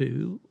or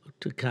two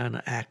to kind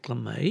of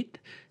acclimate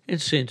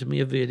and sent me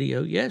a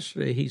video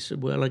yesterday. He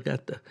said, well, I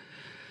got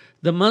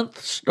the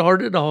month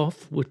started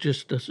off with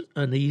just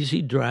an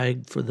easy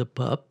drag for the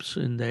pups,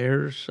 and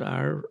there's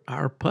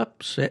our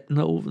pup sitting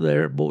over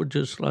there, boy,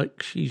 just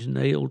like she's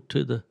nailed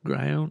to the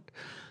ground.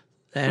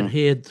 That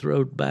head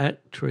throwed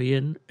back,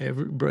 treeing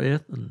every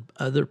breath, and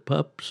other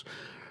pups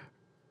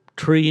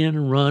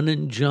treeing,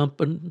 running,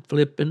 jumping,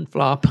 flipping,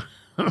 flopping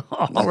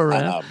all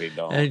around.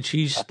 And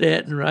she's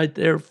standing right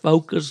there,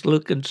 focused,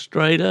 looking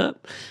straight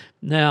up.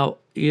 Now,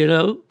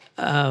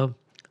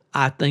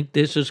 I think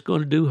this is going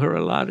to do her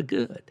a lot of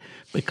good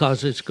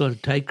because it's going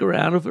to take her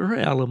out of her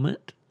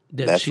element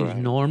that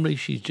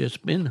she's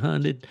just been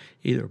hunted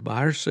either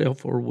by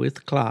herself or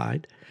with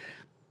Clyde.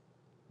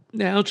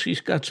 Now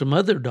she's got some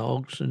other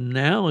dogs, and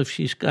now if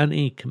she's got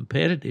any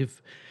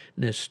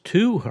competitiveness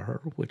to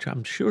her, which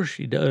I'm sure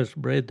she does,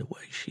 bred the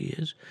way she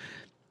is,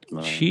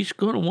 she's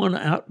going to want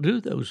to outdo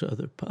those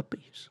other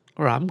puppies,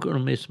 or I'm going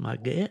to miss my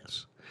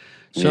guess.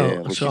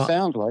 So she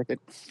sounds like it.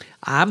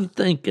 I'm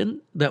thinking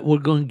that we're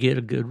going to get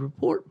a good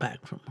report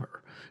back from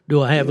her.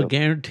 Do I have a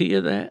guarantee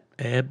of that?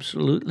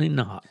 Absolutely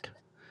not.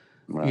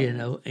 Right.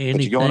 Anything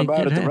but you're going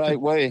about it happen. The right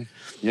way,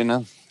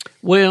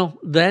 Well,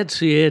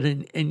 that's it.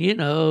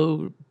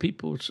 And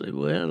people say,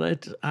 well,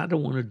 I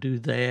don't want to do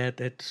that.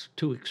 That's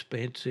too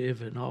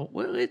expensive and all.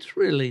 Well, it's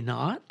really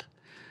not.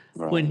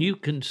 Right. When you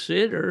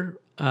consider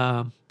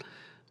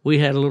we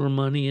had a little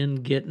money in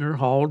getting her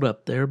hauled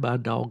up there by a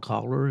dog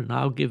hauler, and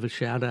I'll give a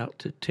shout out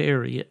to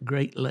Terry at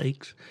Great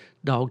Lakes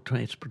Dog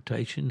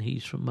Transportation.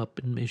 He's from up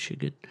in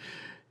Michigan,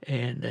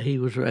 and he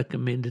was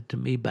recommended to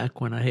me back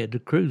when I had the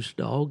cruise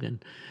dog,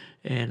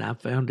 and I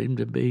found him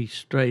to be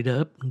straight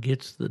up and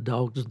gets the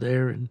dogs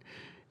there and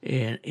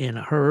in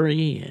a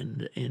hurry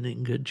and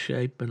in good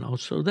shape, and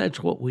also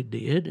that's what we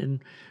did,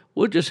 and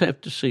we'll just have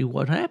to see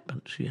what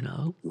happens,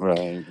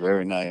 Right,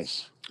 very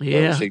nice.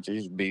 Yeah,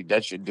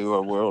 that should do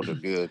a world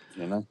of good,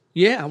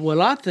 Yeah,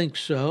 well, I think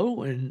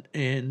so,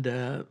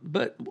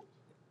 but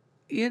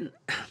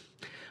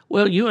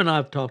well, you and I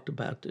have talked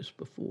about this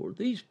before.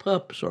 These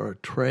pups are a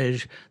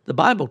treasure. The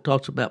Bible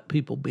talks about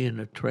people being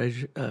a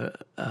treasure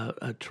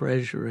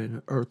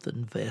in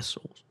earthen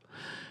vessels.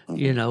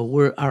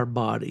 We're our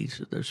bodies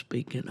that they're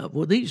speaking of.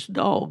 Well, these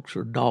dogs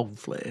are dog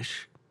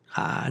flesh,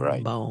 hide,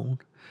 and bone.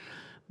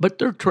 But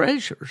they're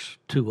treasures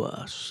to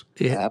us,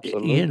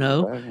 Absolutely,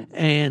 right.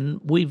 And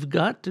we've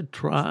got to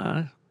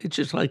try. It's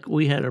just like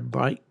we had a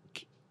bright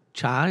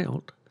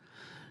child,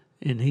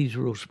 and he's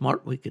real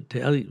smart. We could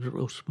tell he was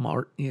real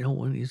smart,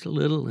 when he's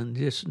little, and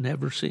just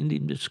never send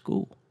him to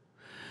school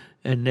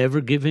and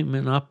never give him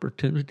an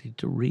opportunity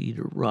to read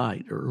or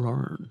write or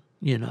learn.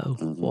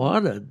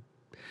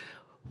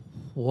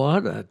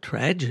 What a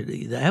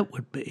tragedy that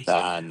would be.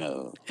 I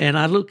know. And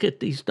I look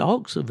at these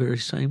dogs the very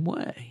same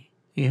way,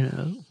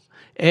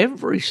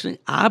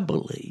 I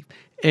believe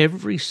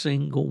every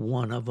single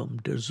one of them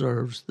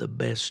deserves the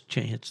best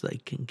chance they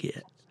can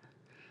get.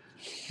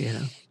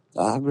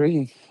 I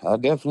agree. I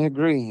definitely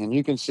agree. And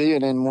you can see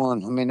it in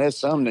one. I mean, there's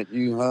some that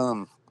you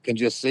can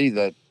just see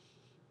that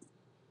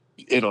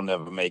it'll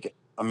never make it.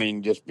 I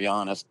mean, just be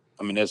honest.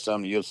 I mean, there's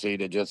some you'll see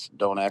that just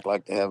don't act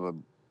like they have a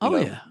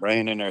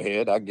brain in their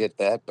head. I get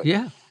that. But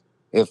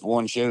if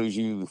one shows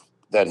you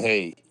that,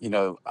 hey,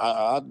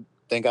 I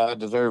think I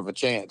deserve a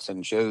chance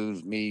and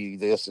shows me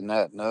this and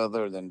that and the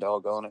other, then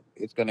doggone it,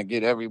 it's going to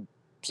get every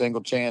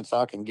single chance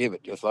I can give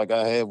it, just like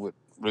I have with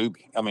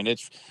Ruby. I mean,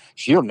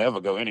 she'll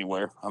never go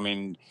anywhere. I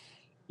mean,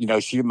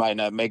 she might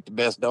not make the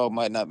best dog,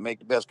 might not make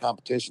the best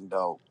competition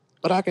dog,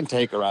 but I can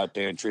take her out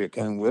there and tree a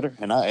coon with her,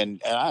 and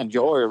I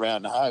enjoy her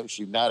around the house.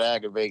 She's not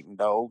aggravating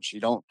dog. She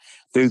don't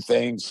do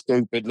things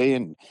stupidly,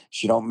 and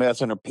she don't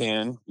mess in her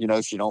pen.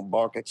 She don't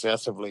bark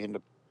excessively in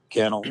the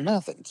kennel,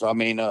 nothing. So I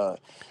mean,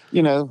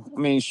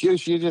 she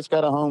just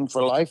got a home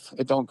for life.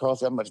 It don't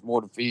cost that much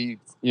more to feed.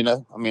 I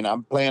mean,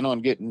 I'm planning on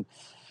getting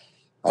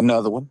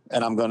another one,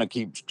 and I'm going to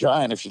keep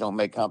trying. If she don't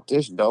make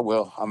competition dog,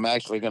 well, I'm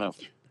actually going to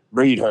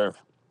breed her.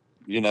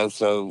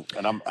 So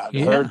and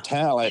her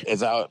talent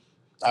is out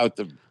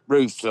the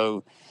roof.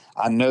 So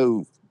I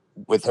know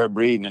with her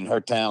breeding and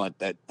her talent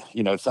that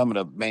some of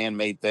the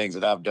man-made things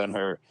that I've done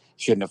her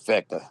shouldn't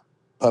affect a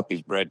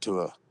puppy's bred to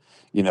a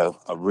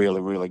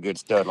really, really good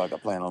stud like I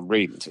plan on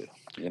breeding to.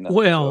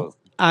 Well, So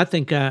I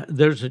think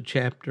there's a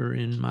chapter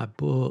in my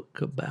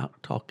book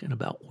about talking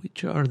about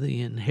which are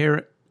the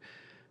inherent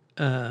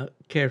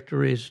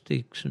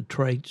characteristics and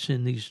traits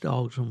in these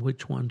dogs and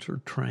which ones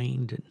are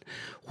trained and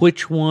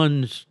which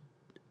ones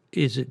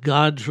is it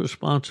God's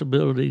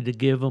responsibility to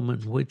give them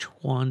and which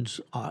ones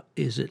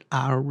is it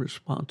our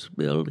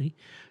responsibility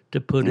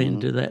to put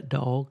into that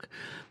dog.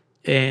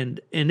 And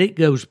it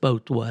goes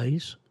both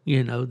ways.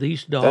 These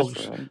that's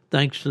dogs, right.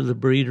 thanks to the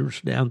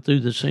breeders down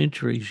through the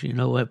centuries,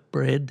 have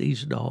bred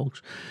these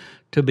dogs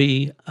to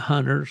be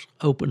hunters,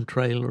 open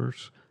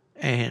trailers,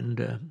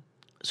 and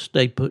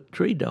stay put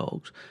tree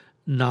dogs.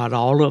 Not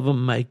all of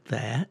them make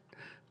that.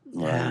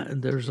 Right.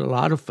 There's a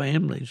lot of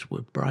families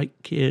with bright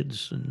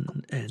kids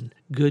and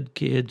good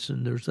kids,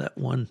 and there's that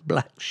one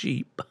black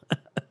sheep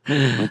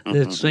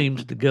that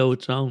seems to go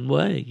its own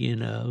way.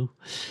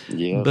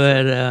 Yes,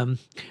 But sir.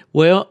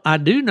 well, I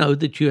do know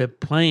that you have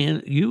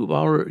planned.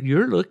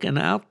 You're looking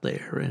out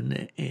there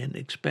and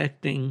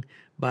expecting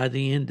by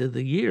the end of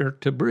the year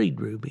to breed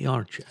Ruby,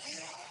 aren't you?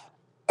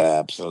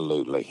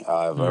 Absolutely.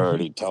 I've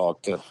already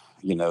talked to,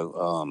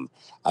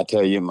 I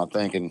tell you, my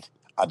thinking,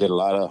 I did a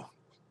lot of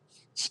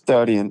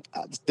studying.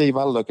 Steve,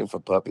 I'm looking for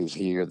puppies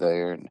here,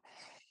 there, and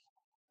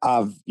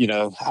I've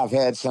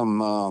had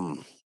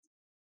some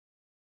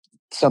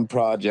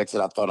projects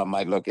that I thought I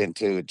might look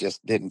into. It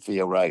just didn't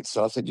feel right.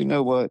 So I said, you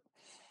know what?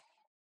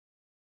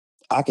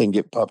 I can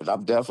get puppies.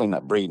 I'm definitely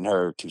not breeding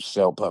her to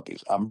sell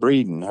puppies. I'm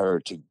breeding her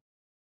to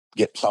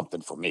get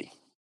something for me.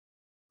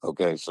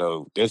 Okay,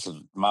 so this is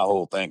my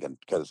whole thinking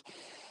because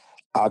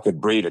I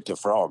could breed her to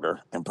Frogger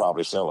and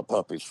probably sell the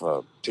puppies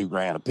for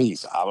 $2,000 a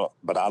piece.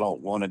 But I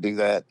don't want to do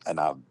that, and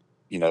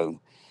you know,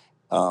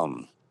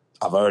 um,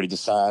 I've already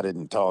decided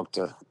and talked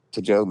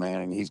to Joe,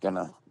 man, and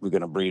we're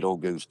gonna breed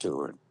old Goose to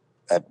her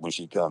when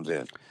she comes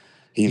in.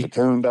 He's a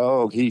coon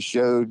dog. He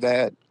showed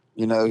that.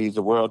 He's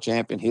a world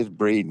champion. His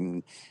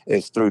breeding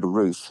is through the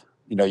roof.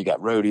 You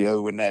got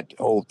rodeo and that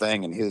whole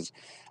thing, and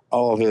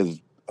all his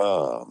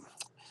uh,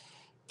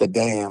 the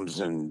dams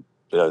and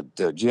the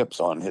gyps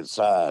on his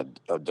side.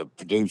 The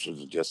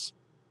producers are just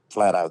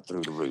flat out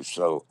through the roof.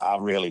 So I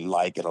really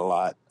like it a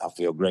lot. I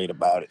feel great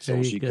about it. There So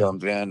when you she go.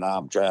 comes in,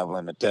 I'm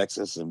traveling to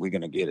Texas, and we're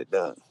gonna get it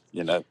done.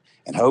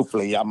 And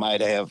hopefully I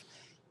might have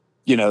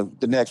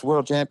the next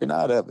world champion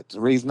out of it.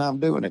 The reason I'm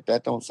doing it,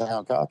 that don't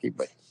sound cocky,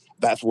 but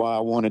that's why I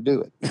want to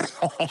do it.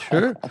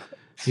 Sure.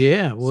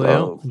 Yeah.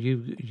 Well, So,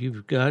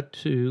 you've got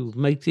to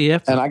make the and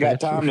effort. I got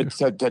That's for time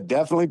sure. to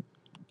definitely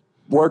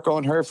work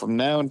on her from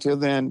now until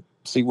then,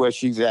 see where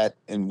she's at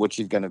and what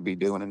she's going to be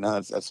doing. And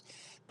that's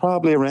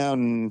probably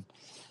around,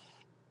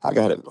 I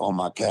got it on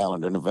my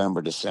calendar,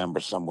 November, December,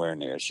 somewhere in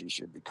there. She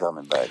should be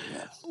coming back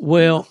in.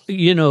 Well,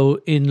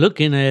 in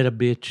looking at a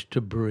bitch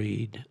to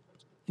breed,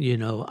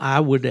 I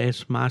would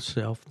ask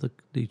myself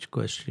these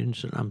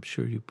questions, and I'm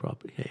sure you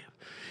probably have.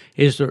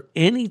 Is there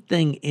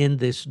anything in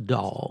this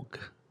dog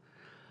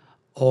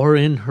or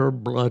in her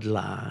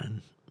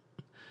bloodline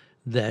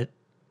that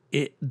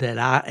that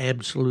I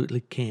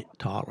absolutely can't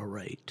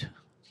tolerate?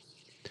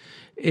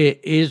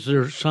 Is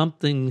there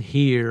something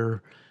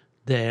here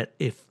that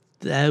if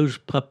those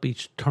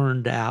puppies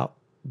turned out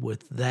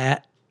with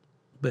that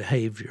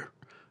behavior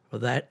or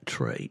that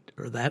trait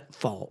or that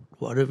fault,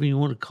 whatever you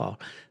want to call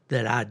it,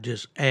 that I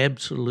just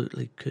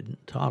absolutely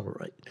couldn't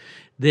tolerate?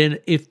 Then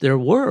if there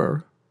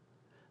were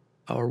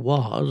or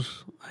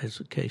was, as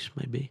the case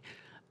may be,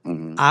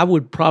 Hmm. I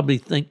would probably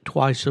think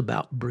twice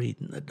about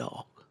breeding the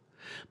dog.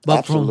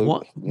 But from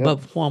what Absolutely. Yep.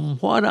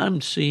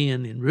 I'm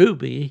seeing in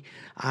Ruby,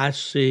 I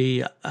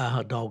see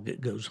a dog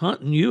that goes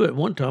hunting. You at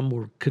one time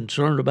were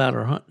concerned about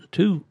her hunting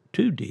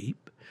too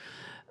deep,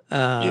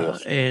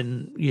 Yes.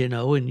 and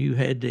and you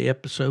had the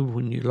episode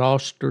when you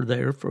lost her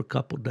there for a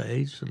couple of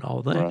days and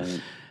all that.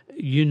 Right.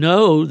 You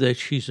know that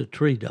she's a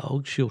tree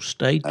dog. She'll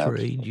stay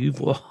treed.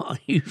 Absolutely.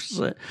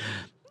 You've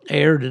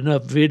aired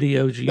enough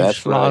videos of you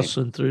That's right.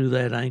 slossing through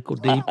that ankle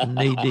deep and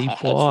knee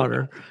deep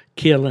water,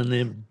 killing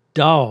them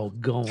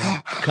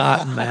doggone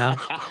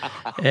cottonmouths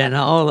and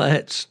all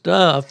that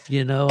stuff.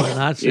 And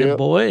I said, Yep.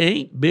 boy,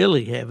 ain't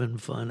Billy having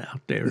fun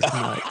out there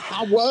tonight. I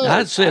I was.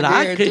 I said,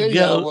 guarantee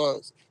you I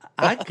was.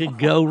 I could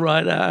go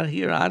right out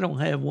here. I don't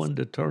have one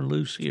to turn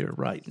loose here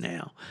right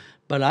now,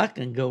 but I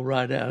can go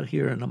right out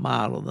here in a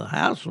mile of the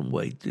house and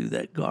wade through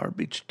that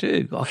garbage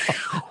too,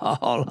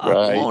 all I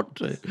Right. want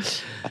to.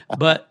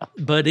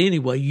 But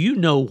anyway, you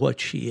know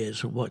what she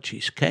is and what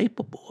she's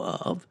capable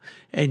of,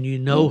 and you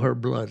know her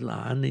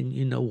bloodline, and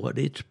you know what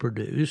it's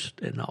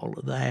produced and all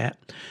of that.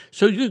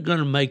 So you're going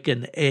to make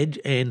an edge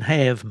and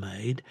have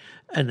made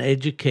an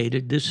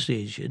educated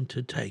decision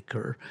to take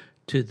her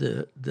to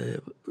the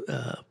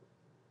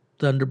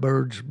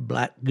Thunderbird's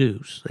Black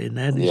Goose. Isn't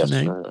that his Yes,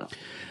 name? sir.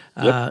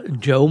 Yep.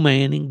 Joe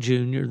Manning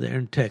Jr. there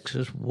in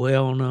Texas,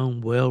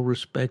 well-known,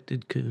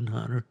 well-respected coon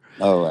hunter.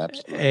 Oh,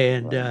 absolutely.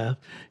 And, Right.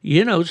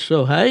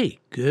 so, hey,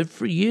 good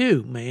for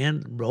you,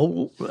 man.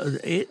 Roll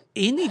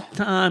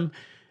anytime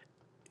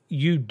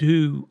you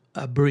do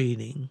a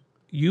breeding,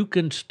 you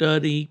can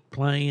study,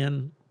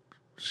 plan,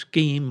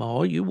 scheme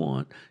all you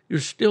want, you're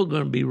still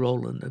going to be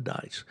rolling the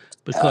dice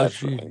because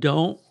That's you right.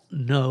 don't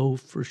know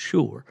for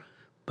sure.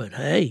 But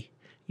hey,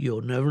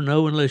 you'll never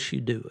know unless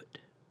you do it.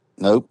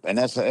 Nope. And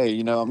that's, hey,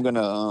 I'm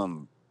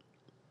gonna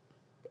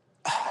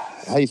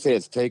how you say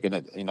it's taking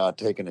it,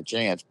 taking a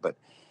chance, but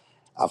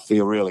I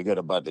feel really good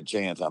about the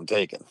chance I'm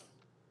taking.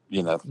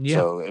 Yeah,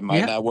 So it might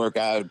yeah, not work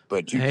out,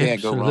 but you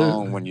can't go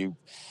wrong when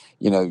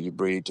absolutely. you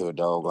breed to a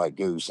dog like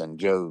Goose. And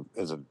Joe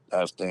is an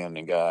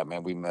outstanding guy,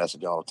 man. We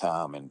message all the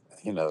time, and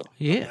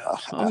Yeah.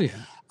 Oh, I,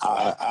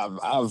 yeah.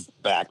 I've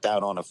backed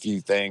out on a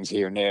few things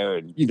here and there,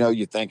 and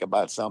you think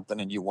about something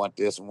and you want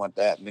this and want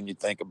that, and then you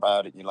think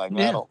about it, and you're like,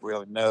 man, I Yeah. don't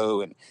really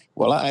know, and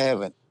well, I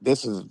haven't.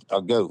 This is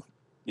a go,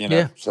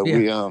 Yeah. So Yeah.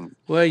 we.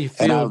 Well, you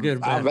And feel I've good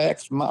about I've it.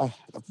 asked my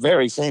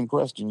very same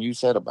question you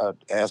said about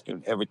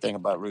asking everything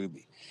about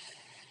Ruby.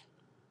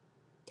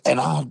 And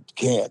I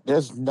can't.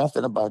 There's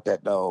nothing about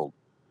that dog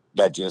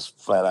that just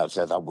flat out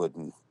says I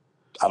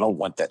don't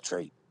want that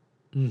trait.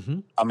 Mm-hmm.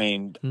 I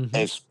mean, Mm-hmm.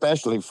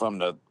 especially from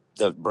the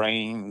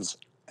brains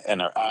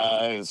and her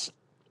eyes.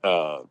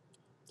 Uh,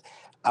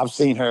 I've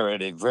seen her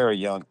at a very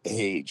young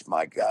age.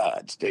 My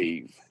God,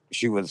 Steve.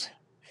 She was,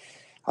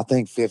 I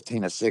think,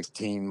 15 or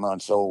 16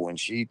 months old when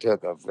she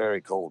took a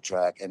very cold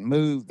track and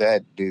moved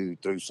that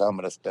dude through some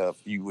of the stuff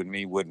you and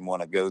me wouldn't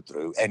want to go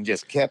through, and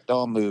just kept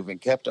on moving,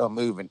 kept on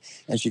moving.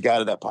 And she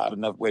got it up hot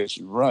enough where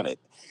she run it.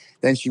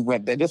 Then she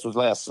went, this was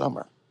last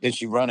summer. Then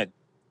she run it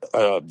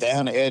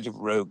down the edge of the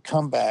road,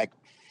 come back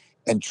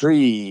and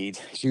treed.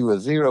 She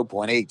was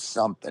 0.8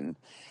 something.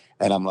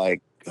 And I'm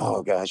like,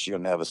 oh gosh, she'll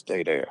never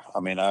stay there. I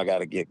mean, I got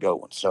to get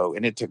going. So,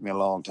 and it took me a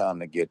long time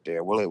to get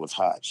there. Well, it was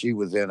hot. She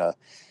was in a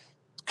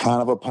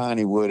kind of a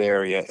piney wood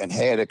area and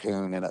had a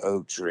coon in an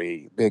oak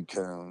tree, big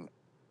coon.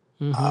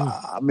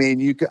 Mm-hmm. I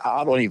mean,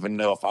 I don't even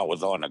know if I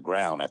was on the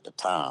ground at the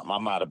time. I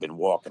might have been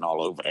walking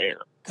all over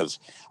there because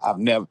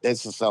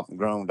this is something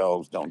grown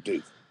dogs don't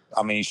do.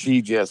 I mean,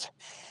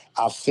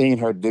 I've seen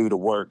her do the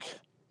work.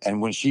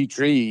 And when she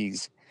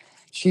trees,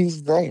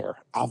 she's there.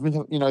 I've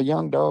been,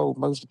 young dog,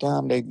 most of the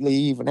time they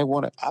leave and they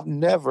want to, I've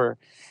never,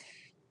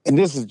 and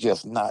this is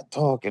just not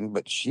talking,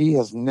 but she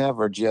has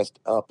never just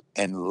up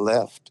and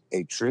left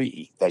a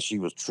tree that she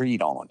was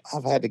treed on.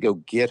 I've had to go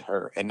get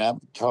her. And I'm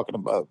talking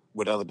about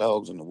with other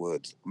dogs in the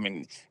woods. I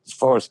mean, as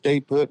far as stay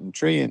put and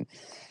treeing,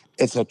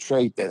 it's a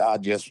trait that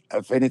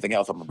if anything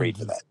else, I'm going to breed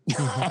for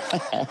Mm-hmm. Mm-hmm.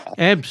 that.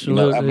 I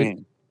Absolutely.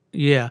 mean,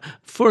 Yeah.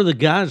 For the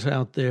guys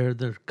out there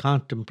that are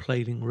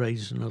contemplating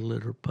raising a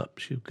litter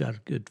pups, you've got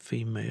a good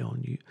female,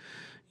 and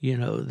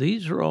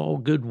these are all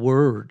good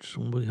words,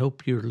 and we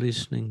hope you're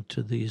listening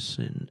to this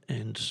and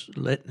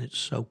letting it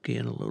soak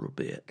in a little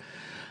bit.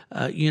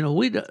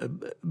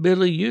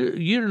 Billy,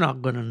 you're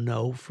not going to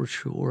know for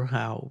sure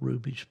how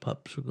Ruby's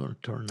pups are going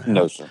to turn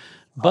no, out, sir. I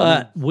know.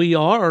 but we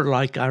are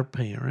like our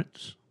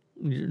parents.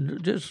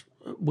 Just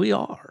we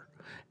are,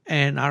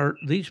 and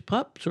these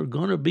pups are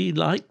going to be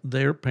like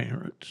their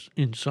parents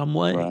in some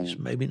ways. Right.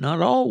 Maybe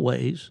not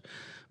always,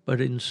 but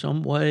in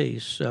some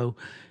ways. So,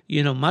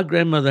 my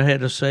grandmother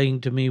had a saying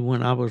to me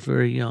when I was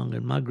very young,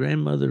 and my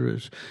grandmother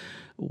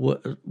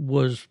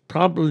was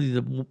probably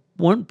the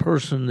one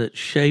person that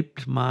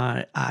shaped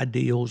my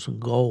ideals and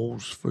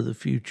goals for the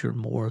future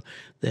more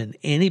than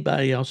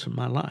anybody else in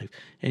my life.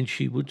 And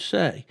she would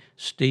say,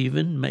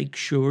 Stephen, make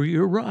sure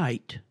you're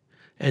right,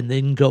 and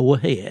then go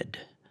ahead.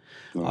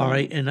 All Right.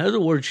 right. In other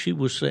words, she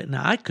was saying,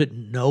 now I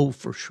couldn't know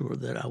for sure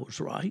that I was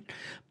right,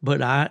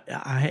 but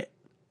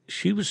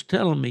she was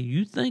telling me,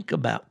 you think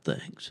about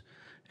things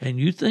and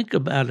you think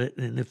about it.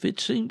 And if it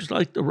seems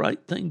like the right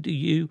thing to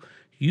you,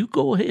 you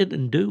go ahead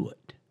and do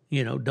it.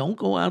 Don't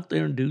go out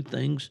there and do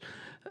things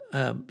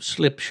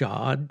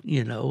slipshod,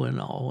 and all and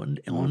on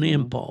Mm-hmm.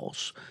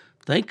 impulse.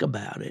 Think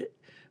about it.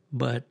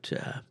 But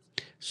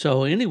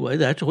so anyway,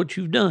 that's what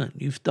you've done.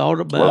 You've thought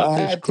Well, about I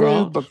this had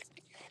to, but cross.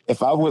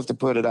 if I was to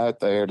put it out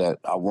there that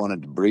I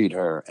wanted to breed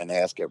her and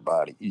ask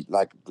everybody,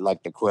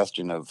 like the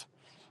question of,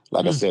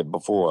 like I Mm, said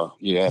before,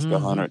 you ask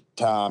mm-hmm. 100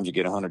 times, you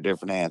get 100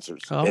 different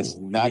answers. It's Oh,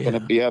 not going to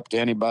yeah. be up to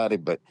anybody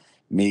but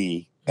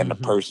me and the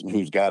Mm-hmm. person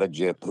who's got a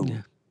jip Yeah.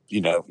 who,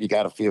 you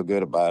got to feel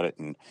good about it.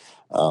 And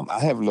I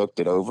have looked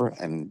it over,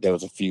 and there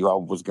was a few I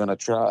was going to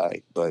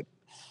try, but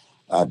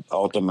I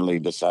ultimately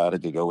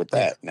decided to go with Yeah.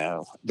 that.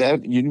 Now,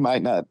 that you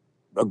might not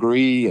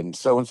agree, and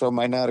so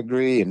might not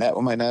agree, and that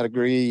one might not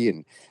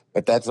agree,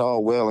 but that's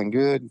all well and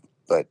good.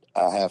 But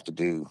I have to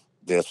do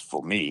this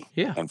for me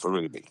Yeah. and for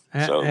Ruby.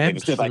 So, and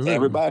it's just like Absolutely.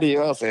 everybody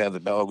else has a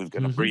dog who's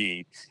going to Mm-hmm.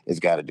 breed has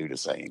got to do the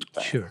same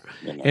thing. Sure.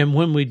 And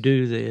when we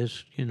do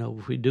this,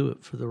 if we do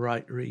it for the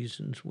right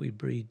reasons, we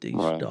breed these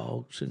Right?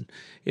 dogs. And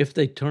if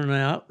they turn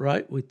out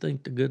right, we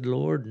thank the good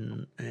Lord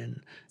That's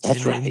and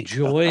right.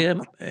 enjoy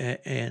them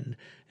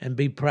and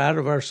be proud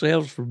of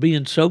ourselves for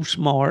being so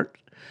smart.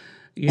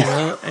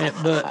 I And if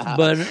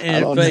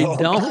don't they know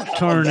don't about all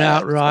turn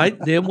out that.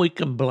 right, then we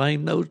can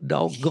blame those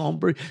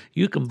doggone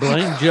You can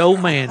blame Joe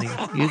Manning.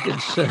 You can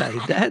say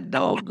that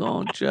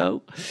doggone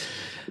Joe.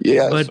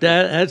 Yes. But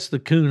that's the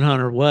coon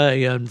hunter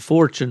way,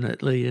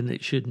 unfortunately, and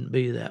it shouldn't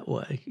be that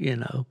way, you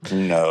know.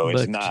 No,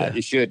 it's But not.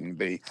 It shouldn't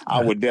be.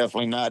 I would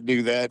definitely not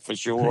do that for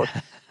sure.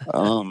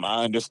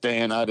 I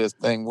understand how this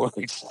thing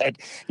works.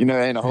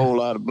 Ain't a whole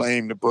lot of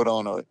blame to put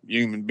on a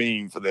human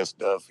being for this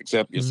stuff,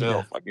 except yeah,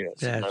 yourself, I guess.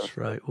 that's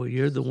right. Well,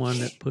 you're the one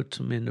that puts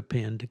them in the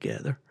pen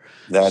together.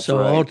 That's So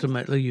right.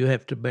 ultimately, you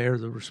have to bear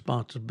the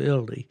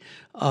responsibility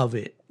of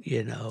it,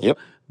 you know. Yep.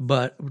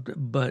 But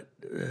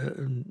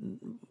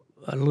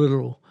a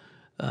little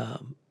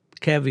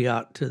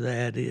caveat to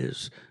that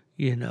is,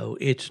 you know,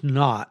 it's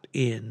not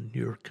in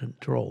your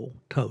control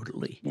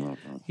totally.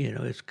 Mm-hmm. You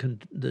know, it's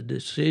the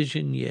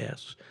decision,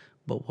 yes,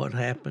 but what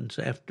happens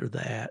after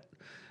that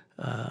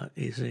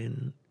is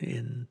in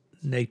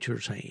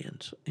nature's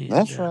hands. And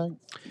That's right.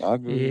 I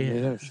agree. yeah.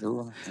 Yeah,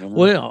 sure.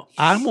 Well,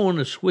 I want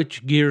to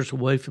switch gears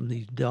away from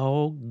these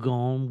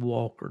doggone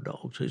walker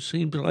dogs. It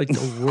seems like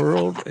the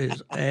world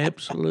is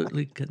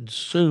absolutely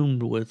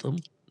consumed with them.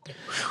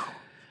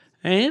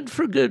 And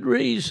for good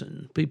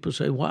reason. People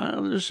say, why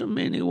are there so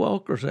many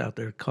walkers out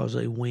there? Because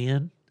they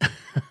win.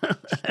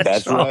 That's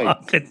That's all right.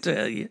 I can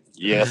tell you.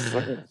 Yes,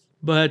 sir.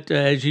 But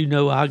as you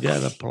know, I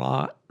got a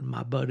plot.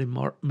 My buddy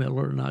Mark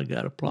Miller and I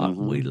got a plot.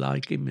 And we Mm-hmm.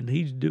 like him, and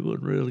he's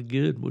doing really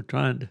good. We're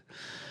trying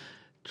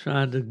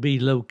to be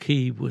low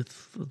key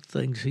with the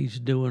things he's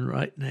doing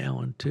right now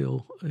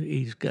until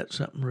he's got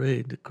something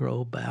ready to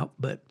crow about.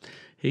 But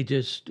he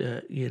just,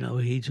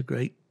 he's a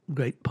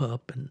great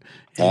pup, and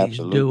he's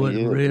Absolutely doing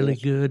is. really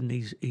Yes, sir. good, and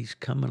he's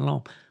coming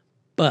along.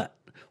 But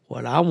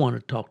what I want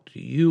to talk to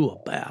you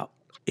about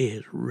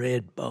is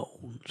red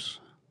bones.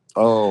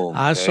 Oh,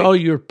 I okay. saw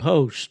your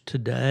post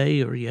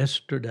today or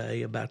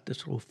yesterday about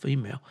this little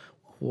female.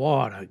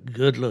 What a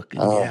good looking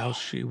gal Oh,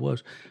 she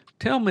was.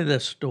 Tell me the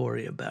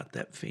story about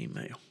that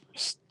female.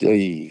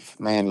 Steve,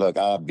 man, look,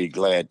 I'd be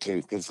glad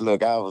to. Because,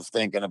 look, I was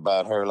thinking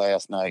about her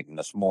last night and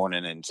this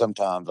morning, and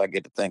sometimes I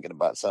get to thinking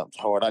about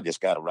something hard. I just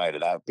got to write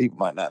it out. People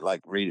might not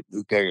like to read it.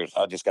 Who cares?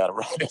 I just got to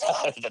write it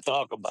out to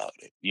talk about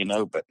it.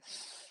 But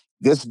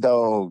this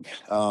dog,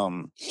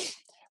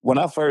 when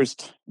I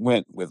first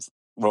went with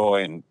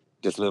Roy and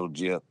this little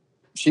Jip,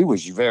 she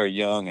was very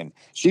young and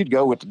she'd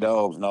go with the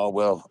dogs and all.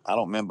 Well, I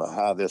don't remember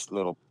how this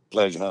little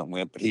pleasure hunt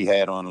went, but he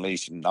had on a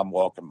leash and I'm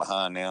walking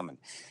behind them. And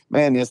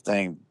man, this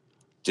thing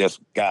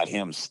just got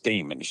him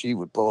steaming. She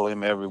would pull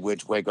him every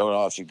which way, go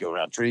off. She'd go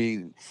around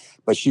trees.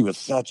 But she was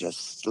such a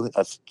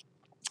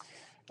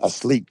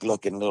sleek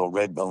looking little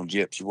redbone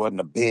Jip. She wasn't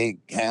a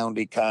big,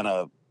 houndy kind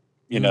of,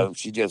 Mm.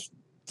 she just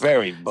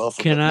very buff,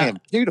 Can but I man,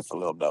 beautiful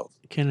little dog.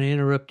 can I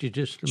interrupt you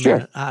just a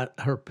Sure. minute?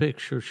 Her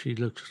picture, she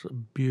looks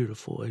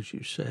beautiful, as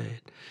you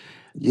said.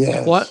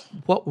 Yes.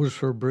 What was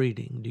her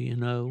breeding? Do you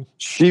know?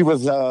 She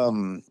was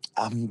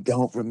I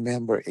don't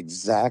remember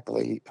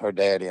exactly her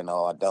daddy and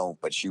all, I don't,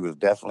 but she was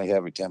definitely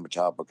heavy timber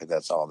chopper because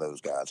that's all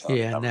those guys hunted.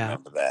 Yeah. I Now,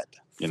 remember that,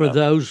 you for know.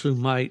 those who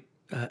might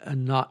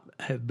not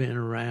have been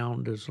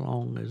around as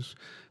long as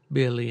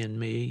Billy and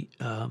me,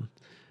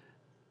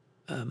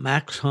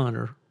 Max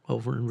Hunter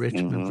over in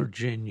Richmond, Mm-hmm.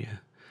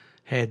 Virginia,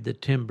 had the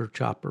timber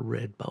chopper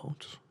red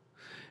bones,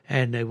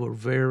 and they were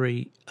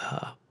very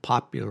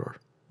popular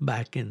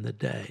back in the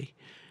day.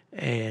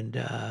 And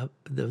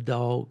the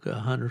dog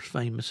Hunter's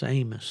famous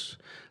Amos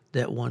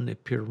that won the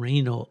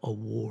Purina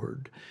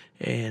Award,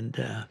 and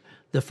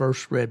the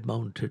first red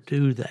bone to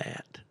do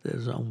that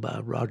was owned by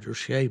Roger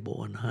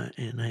Shable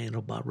and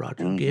handled by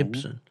Roger Mm-hmm.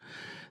 Gibson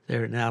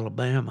there in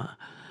Alabama.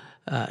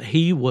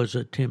 He was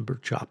a timber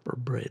chopper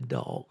bred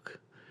dog.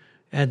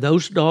 And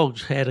those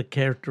dogs had a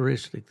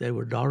characteristic. They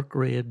were dark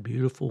red,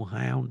 beautiful,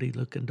 houndy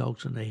looking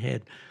dogs, and they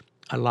had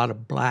a lot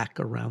of black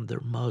around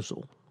their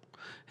muzzle.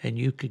 And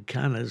you could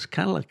it's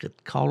kind of like a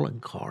calling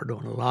card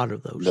on a lot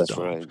of those That's dogs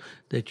right.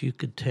 that you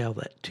could tell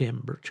that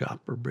timber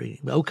chopper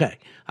breeding. Okay,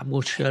 I'm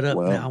going to shut up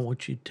now. I Well,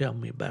 want you to tell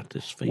me about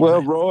this well,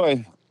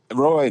 female.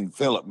 Roy and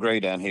Philip Gray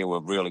down here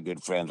were really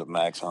good friends with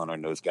Max Hunter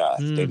and those guys.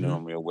 They knew Hmm.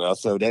 him real well.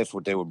 So that's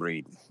what they were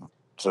breeding.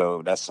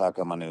 So that's how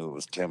come I knew it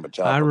was timber I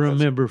chopper because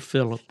remember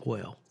Philip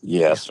well.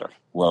 yes, Yeah. sir.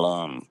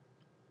 Well,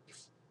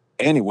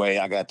 anyway,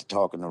 I got to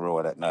talking to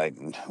Roy that night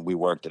and we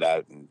worked it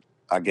out. And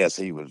I guess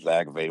he was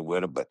aggravated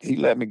with her, but he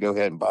let me go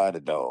ahead and buy the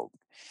dog.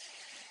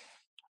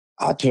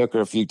 I took her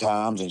a few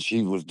times and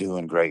she was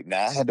doing great.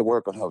 Now I had to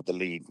work on her with the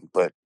lead,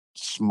 but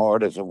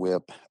smart as a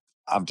whip.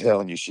 I'm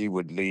telling you, she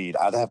would lead.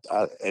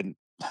 And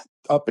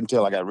up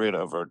until I got rid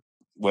of her,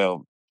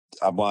 well,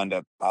 I wound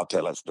up, I'll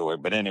tell that story.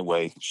 But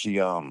anyway, she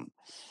would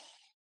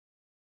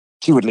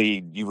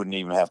lead. You wouldn't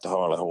even have to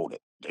hardly hold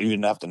it. You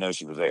didn't have to know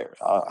she was there.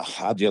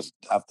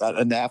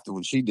 And after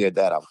when she did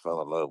that, I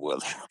fell in love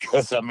with her.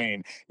 Because, I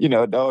mean,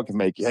 a dog can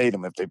make you hate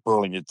them if they're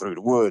pulling you through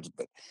the woods.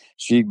 But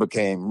she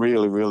became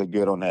really, really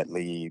good on that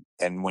lead.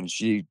 And when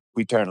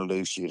we turned her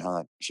loose, she'd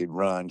hunt, she'd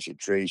run, she'd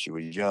tree. She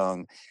was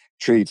young,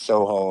 treat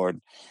so hard.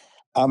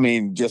 I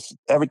mean, just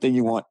everything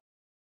you want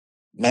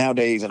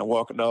nowadays in a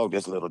walker dog,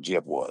 this little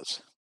Jip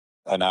was.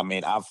 And I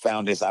mean, I've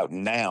found this out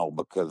now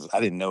because I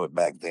didn't know it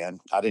back then.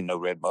 I didn't know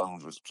Red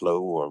Bones was slow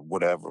or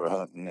whatever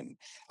hunting. And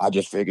I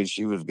just figured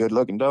she was a good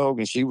looking dog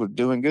and she was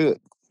doing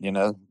good. you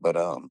know. But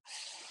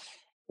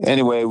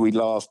anyway, we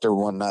lost her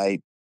one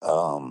night.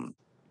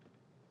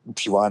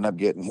 She wound up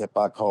getting hit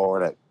by a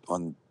car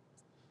on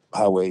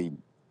Highway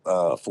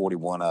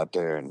 41 out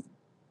there, and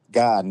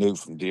guy I knew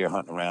from deer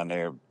hunting around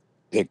there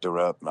picked her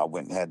up, and I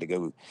went and had to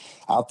go.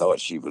 I thought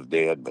she was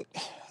dead, but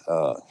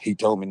he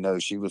told me no,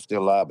 she was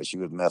still alive, but she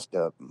was messed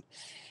up. And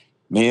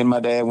me and my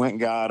dad went and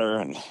got her,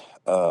 and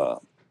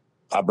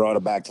I brought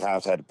her back to the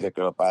house. I had to pick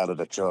her up out of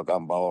the truck.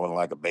 I'm bawling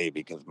like a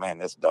baby because, man,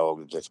 this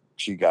dog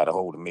she got a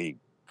hold of me.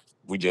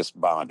 We just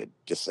bonded.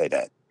 Just say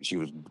that. She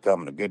was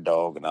becoming a good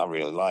dog, and I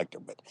really liked her,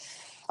 but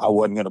I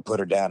wasn't going to put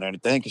her down or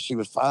anything because she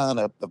was fine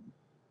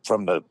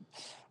from the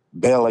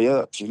belly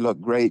up. She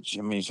looked great.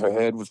 I mean, her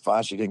head was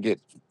fine. She didn't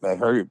get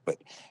hurt, but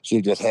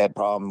she just had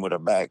problem with her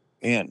back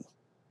end.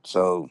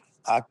 So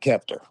I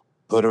kept her,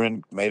 put her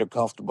in, made her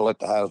comfortable at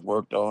the house,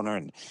 worked on her,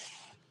 and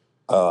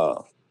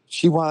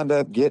she wound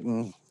up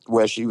getting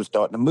where she was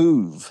starting to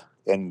move.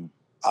 And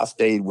I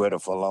stayed with her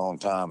for a long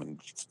time, and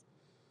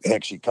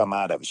heck, she'd come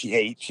out of it. She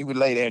ate. She would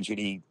lay there and she'd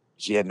eat.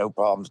 She had no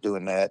problems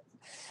doing that.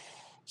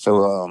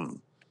 So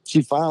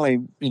she finally,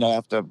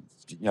 after,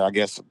 I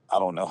guess, I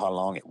don't know how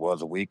long it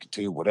was, a week or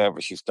two,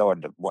 whatever, she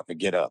started to want to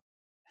get up.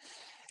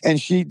 And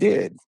she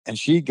did. And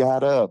she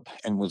got up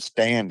and was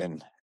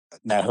standing.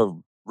 Now, her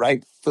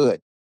right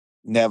foot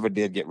never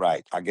did get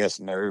right. I guess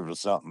nerve or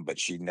something, but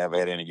she never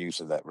had any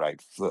use of that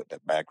right foot,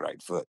 that back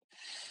right foot.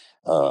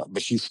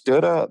 But she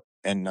stood up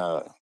and,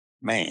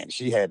 man,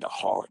 she had the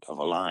heart of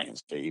a lion,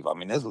 Steve. I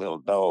mean, this little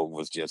dog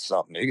was just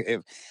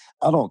something.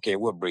 I don't care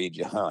what breed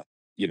you hunt.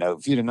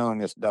 If you'd have known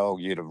this dog,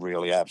 you'd have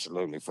really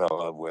absolutely fell in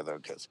love with her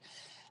because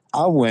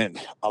I went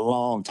a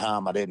long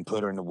time. I didn't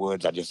put her in the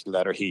woods. I just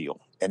let her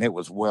heal. And it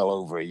was well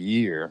over a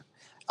year.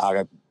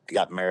 I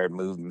got married,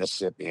 moved to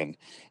Mississippi, and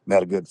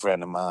met a good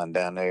friend of mine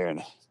down there.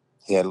 And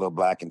he had a little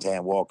black and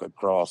tan walker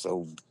cross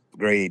old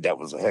grade that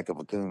was a heck of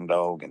a coon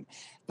dog. And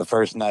the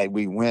first night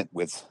we went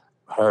with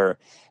her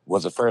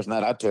was the first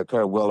night I took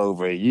her well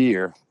over a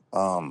year.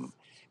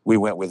 We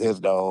went with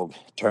his dog,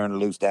 turned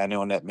loose down there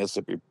on that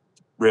Mississippi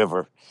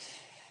River.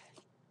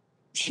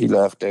 She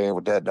left there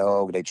with that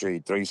dog. They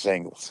treated 3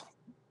 singles.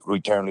 We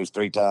turned loose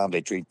 3 times.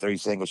 They treat 3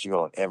 singles. She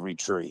on every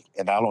tree.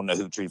 And I don't know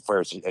who treat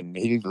first. And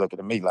he's looking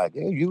at me like,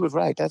 yeah, you was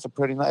right. That's a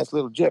pretty nice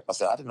little jip. I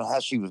said, I didn't know how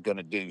she was going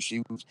to do.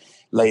 She was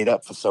laid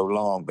up for so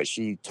long, but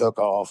she took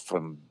off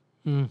from,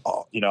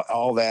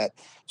 all that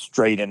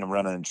straight into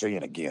running and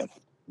treeing again.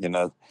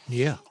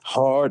 Yeah.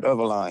 Heart of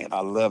a lion.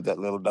 I love that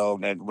little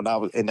dog. And when I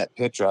was in that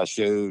picture I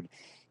showed,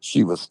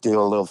 she was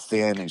still a little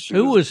thin, and she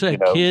Who was you that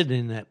know, kid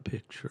in that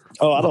picture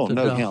oh, I with don't the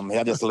know dog? him.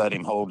 I just let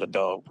him hold the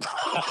dog.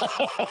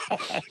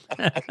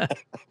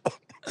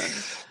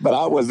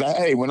 But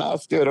hey, when I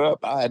stood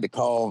up, I had to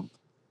call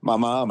my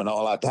mom and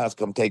all our house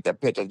come take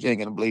that picture. You ain't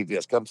gonna believe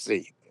this. Come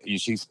see.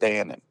 She's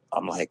standing.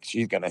 I'm like,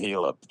 she's gonna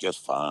heal up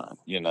just fine.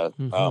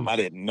 I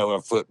didn't know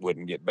her foot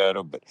wouldn't get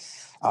better, but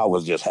I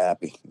was just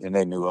happy, and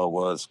they knew I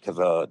was because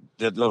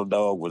that little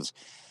dog was.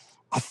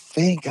 I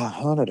think I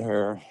hunted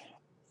her.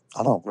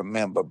 I don't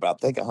remember, but I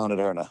think I hunted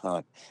her in a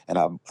hunt, and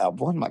I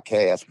won my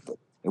cast, but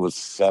it was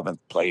 7th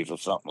place or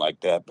something like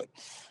that. But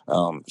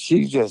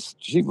she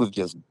was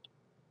just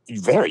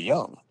very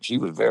young. She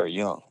was very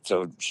young,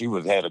 so she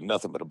had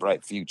nothing but a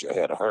bright future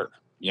ahead of her.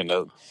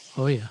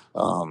 Oh yeah.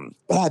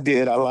 But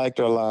I liked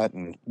her a lot,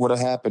 and what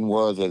happened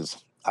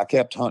is I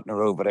kept hunting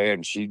her over there,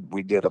 and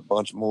we did a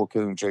bunch more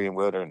coon treeing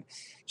with her, and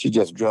she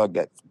just drug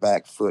that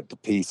back foot to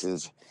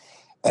pieces,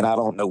 and I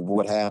don't know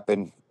what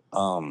happened.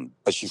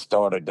 But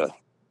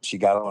she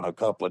got on a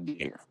couple of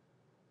deer.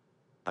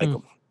 Like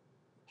 'em.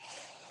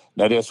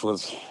 Now this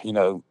was,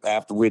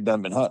 after we'd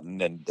done been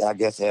hunting, and I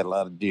guess they had a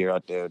lot of deer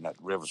out there in that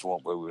river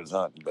swamp where we was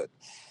hunting. But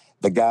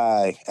the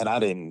guy, and I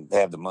didn't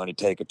have the money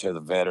to take her to the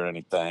vet or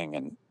anything,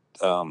 and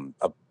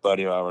a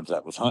buddy of ours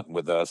that was hunting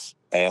with us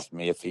asked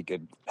me if he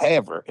could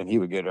have her, and he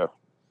would get her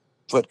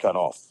foot cut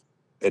off.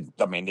 It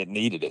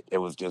needed it. It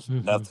was just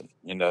nothing,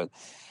 and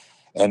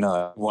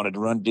wanted to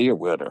run deer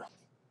with her,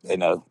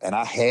 and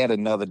I had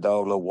another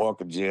dog, little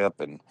Walker Jip,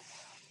 and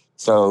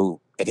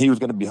he was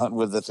going to be hunting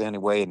with us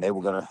anyway, and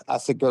I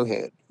said, go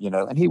ahead,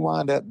 and he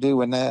wound up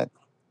doing that,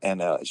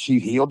 and she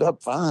healed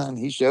up fine.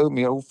 He showed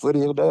me old foot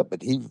healed up,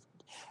 but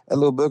that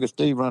little booger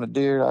Steve run a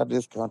deer out of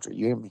this country.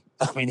 You hear me?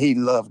 I mean, he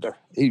loved her.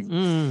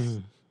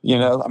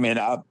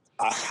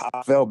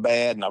 I felt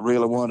bad, and I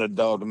really wanted the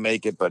dog to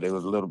make it, but it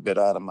was a little bit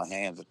out of my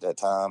hands at that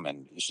time,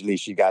 and at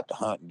least she got to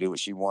hunt and do what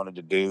she wanted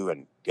to do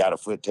and got her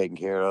foot taken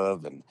care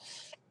of, and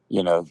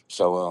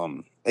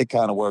so it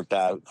kind of worked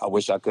out. I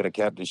wish I could have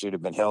kept her. She'd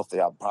have been healthy.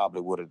 I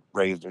probably would have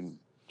raised her,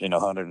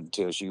 hunted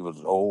until she was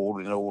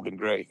old and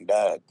gray and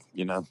died.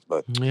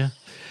 But Yeah.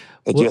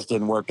 it just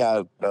didn't work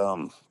out.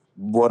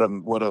 What a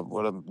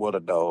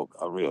dog!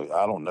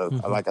 I don't know.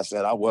 Like I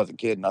said, I wasn't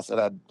kidding. I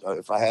said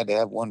if I had to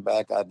have one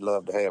back, I'd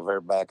love to have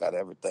her back out of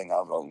everything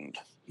I've owned.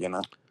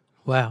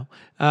 Wow.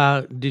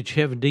 Did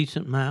she have a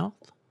decent mouth?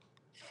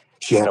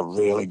 She had a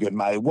really good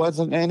mouth. It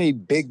wasn't any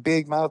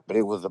big mouth, but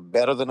it was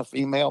better than a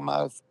female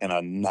mouth and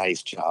a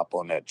nice chop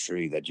on that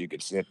tree that you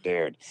could sit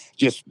there and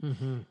just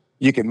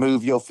you can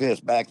move your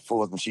fist back and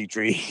forth and she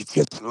treats.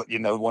 You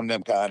know, one of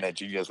them kind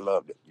that you just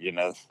loved it. You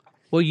know.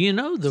 Well, you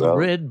know, the So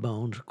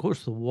Redbones, of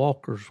course, the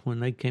Walkers, when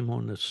they came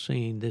on the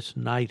scene, this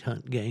night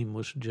hunt game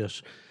was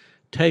just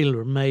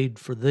tailor made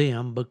for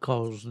them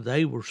because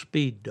they were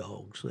speed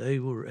dogs. They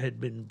had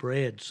been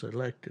bred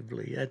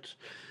selectively. That's,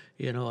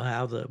 you know,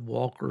 how the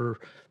Walker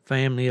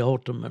family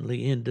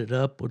ultimately ended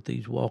up with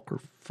these Walker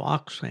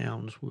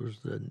foxhounds was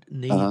the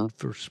need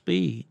for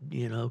speed.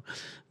 You know,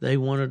 they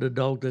wanted a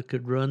dog that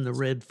could run the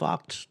red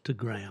fox to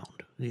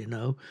ground. You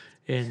know,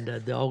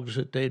 and dogs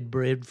that they'd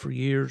bred for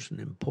years and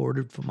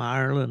imported from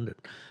Ireland and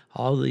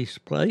all these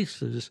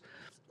places,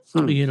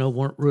 you know,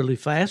 weren't really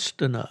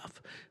fast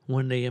enough.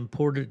 When they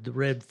imported the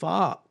red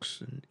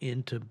fox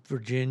into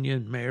Virginia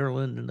and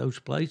Maryland and those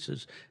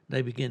places,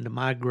 they began to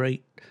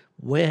migrate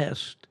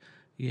west.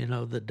 You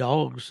know, the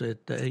dogs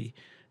that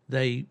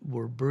they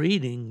were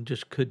breeding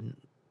just couldn't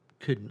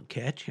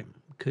catch him,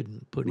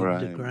 couldn't put him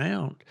to right,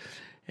 ground.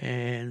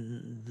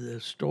 And the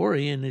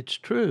story, and it's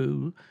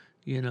true,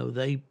 you know,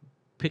 they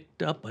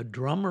picked up a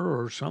drummer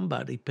or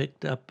somebody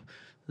picked up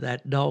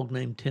that dog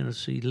named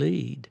Tennessee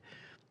Lead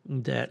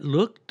that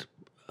looked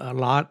a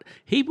lot.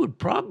 He would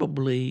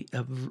probably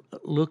have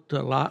looked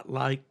a lot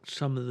like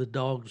some of the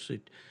dogs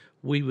that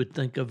we would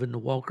think of in the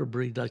Walker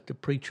breed, like the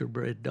preacher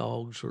bred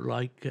dogs, or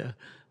like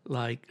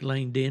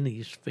Lane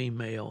Denny's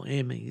female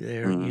Emmy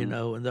there, you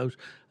know, and those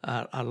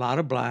a lot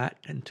of black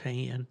and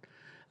tan.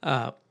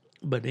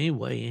 But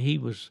anyway, he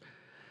was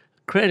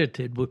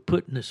credited with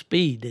putting the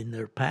speed in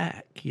their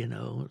pack, you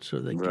know, so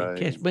they could right.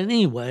 catch. But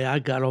anyway, I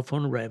got off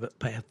on a rabbit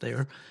path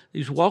there.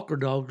 These Walker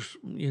dogs,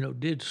 you know,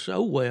 did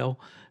so well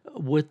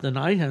with the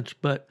night hunts.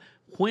 But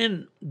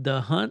when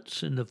the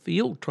hunts and the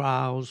field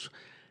trials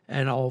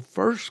and all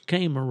first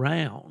came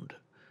around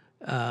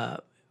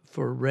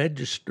for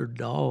registered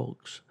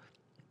dogs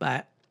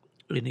back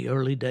in the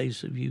early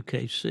days of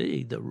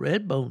UKC, the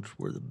Redbones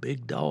were the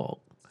big dog.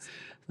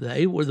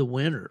 They were the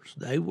winners.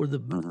 They were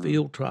the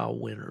field trial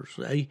winners.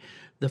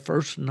 The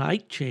first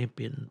night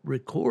champion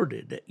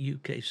recorded at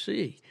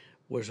UKC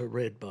was a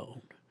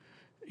Redbone,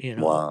 you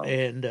know, Wow.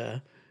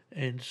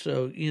 and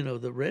so you know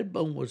the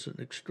Redbone was an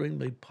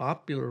extremely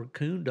popular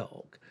coon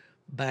dog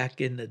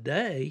back in the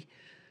day,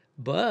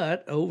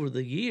 but over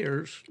the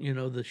years, you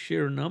know, the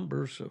sheer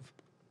numbers of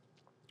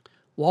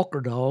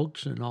Walker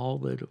dogs and all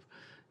that have,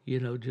 you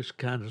know, just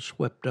kind of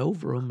swept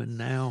over them, and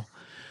now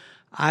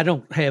I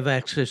don't have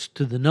access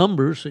to the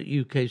numbers at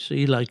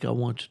UKC like I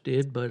once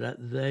did, but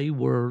they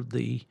were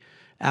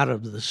out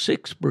of the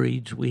 6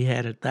 breeds we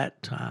had at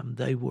that time,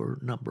 they were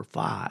number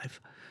 5,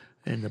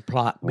 and the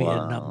plot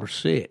being number Wow.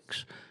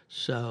 6.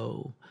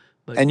 So,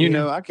 but And you yeah,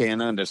 know, I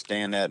can't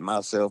understand that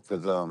myself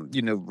because,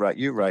 you know, right,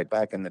 you're right.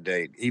 Back in the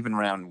day, even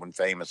around when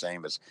Famous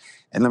Amos,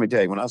 and let me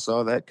tell you, when I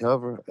saw that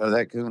cover of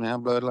that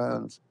Coonhound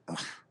Bloodlines,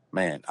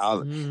 man,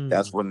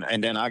 that's mm, when.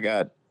 And then I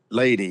got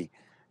Lady.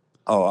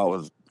 Oh, I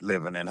was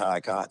living in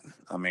high cotton.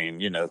 I mean,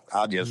 you know,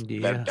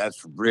 yeah,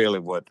 that's really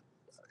what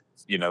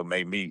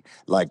made me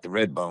like the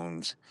Red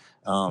Bones.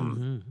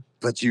 hmm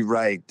But you're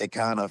right, they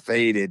kind of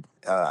faded.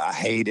 I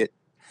hate it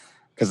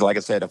because, like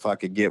I said, if I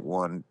could get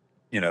one,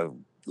 you know,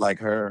 like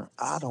her,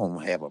 I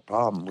don't have a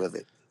problem with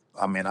it.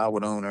 I mean, I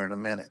would own her in a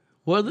minute.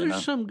 Well, You there's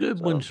know, some good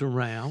so ones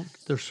around.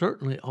 There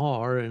certainly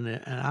are, and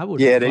I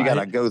would yeah, they got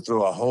to invite. go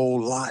through a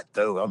whole lot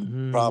though. I'm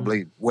Mhm.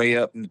 probably way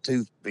up in the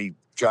tooth be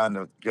trying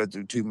to go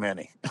through too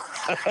many.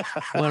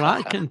 Well,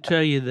 I can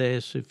tell you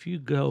this: if you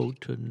go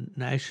to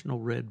National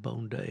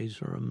Redbone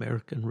Days or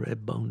American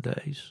Redbone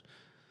Days,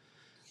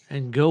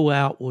 and go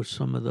out with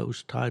some of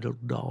those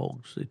titled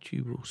dogs that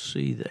you will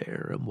see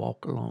there and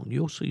walk along,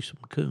 you'll see some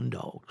coon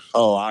dogs.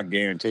 Oh, I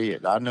guarantee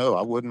it. I know.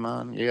 I wouldn't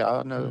mind. Yeah,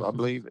 I know. I Hmm.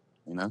 believe it.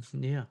 You know.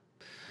 Yeah.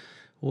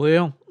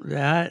 Well,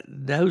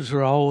 those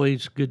are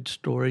always good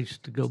stories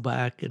to go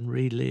back and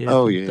relive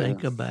Oh and yeah.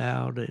 think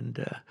about, and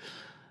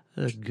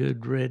the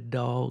good red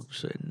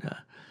dogs. And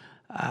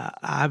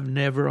I've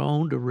never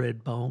owned a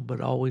red bone,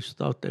 but always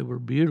thought they were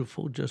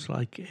beautiful, just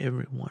like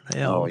everyone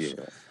Oh else.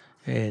 yeah.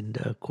 And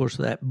of course,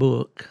 that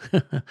book,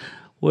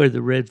 Where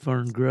the Red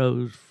Fern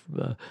Grows,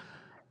 uh,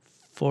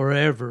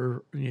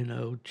 forever, you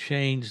know,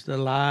 changed the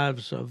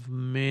lives of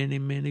many,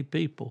 many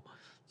people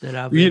that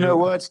I've You know ever.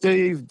 what,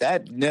 Steve?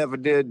 That never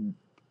did.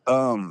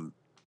 Um,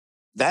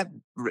 that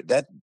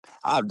that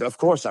of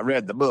course I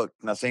read the book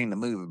and I seen the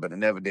movie, but it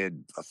never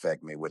did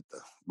affect me with the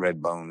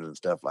red bones and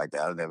stuff like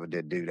that. I never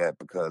did do that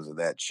because of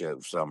that show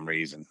for some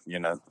reason. You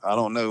know, I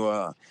don't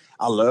know.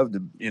 I loved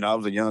it. You know, I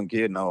was a young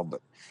kid and all,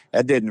 but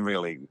that didn't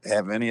really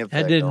have any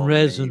That effect didn't on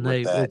me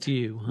with resonate with that.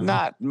 you, huh?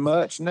 Not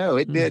much. No,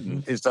 it Hmm.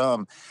 didn't.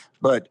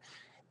 But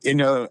you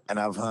know, and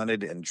I've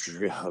hunted and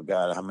oh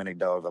God, how many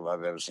dogs have I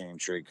ever seen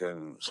tree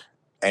coons?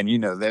 And you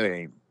know, they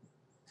ain't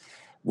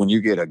when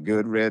you get a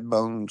good red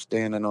bone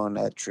standing on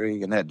that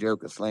tree and that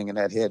joker slinging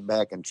that head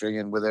back and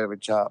treeing with every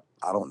chop,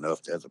 I don't know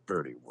if that's a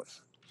pretty one.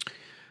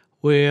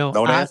 Well,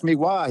 Don't ask me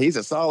why. He's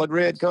a solid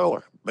red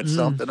color, but mm,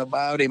 something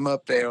about him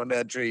up there on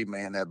that tree,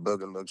 man, that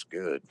booger looks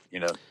good, you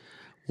know.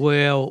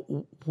 well,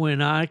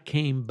 when I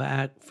came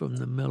back from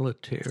the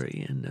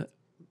military in the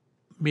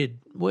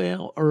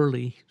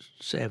early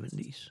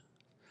 70s,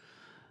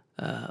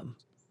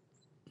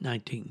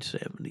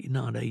 1970,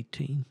 not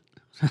 18.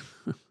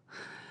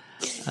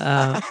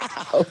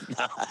 Oh,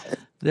 God.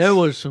 There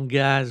was some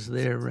guys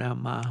there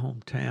around my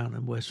hometown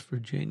in West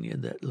Virginia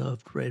that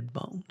loved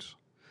Redbones.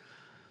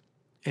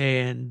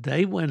 And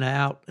they went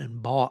out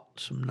and bought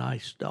some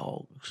nice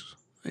dogs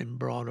and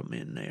brought them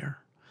in there.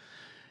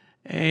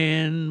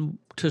 And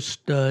to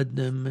stud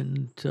them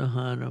and to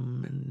hunt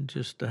them and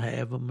just to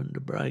have them and to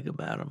brag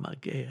about them, I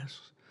guess.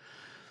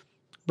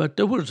 But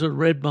there was a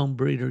Redbone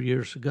breeder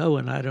years ago,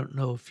 and I don't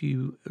know if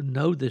you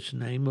know this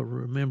name or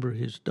remember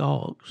his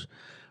dogs,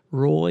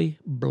 Roy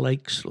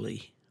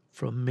Blakesley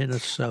from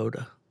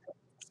Minnesota.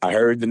 I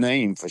heard the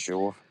name for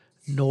sure.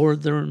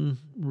 Northern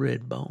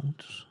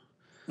Redbones.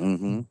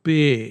 Mm-hmm.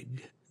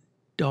 Big,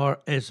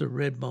 dark, as the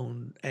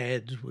Redbone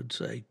ads would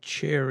say,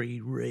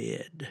 cherry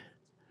red.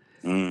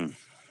 Mm.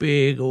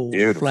 Big old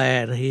Beautiful.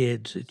 flat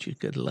heads that you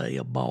could lay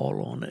a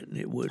ball on it and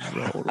it would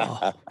roll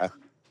off.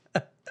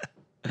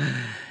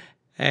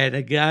 And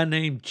a guy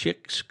named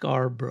Chick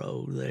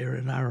Scarborough there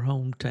in our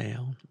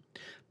hometown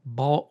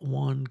bought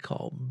one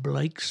called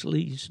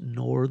Blakesley's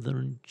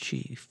Northern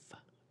Chief.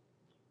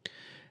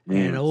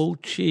 And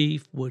old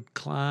Chief would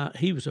climb.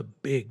 He was a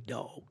big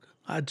dog.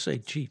 I'd say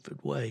Chief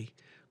would weigh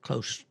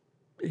close,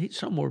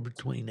 somewhere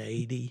between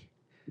 80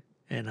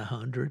 and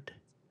 100.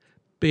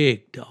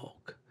 Big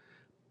dog.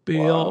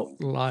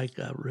 Built like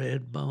a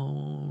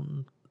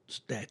Redbone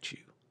statue.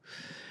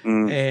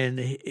 And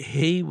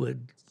he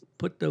would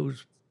put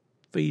those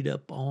feet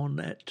up on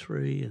that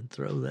tree and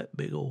throw that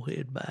big old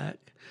head back.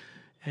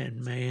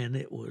 And, man,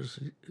 it was,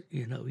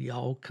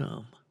 y'all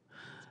come.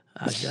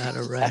 I got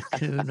a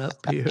raccoon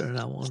up here, and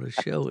I want to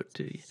show it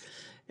to you.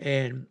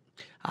 And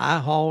I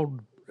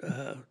hauled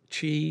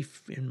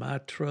Chief in my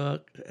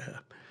truck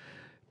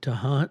to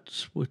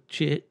hunts with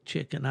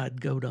Chick, and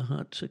I'd go to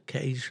hunts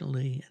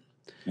occasionally.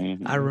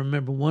 And I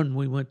remember one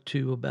we went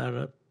to about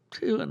a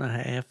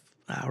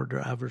 2.5-hour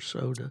drive or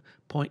so to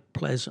Point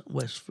Pleasant,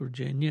 West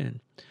Virginia, and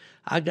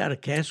I got a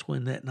cast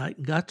win that night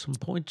and got some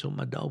points on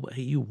my dog, but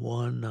he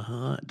won the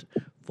hunt,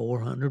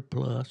 400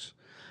 plus.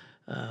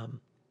 I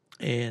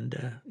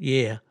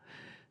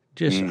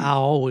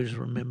always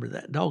remember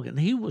that dog. And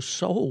he was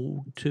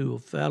sold to a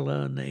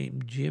fella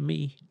named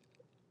Jimmy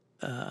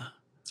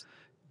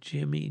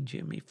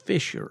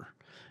Fisher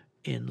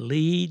in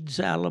Leeds,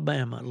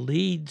 Alabama.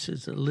 Leeds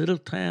is a little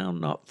town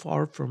not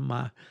far from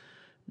my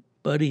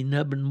buddy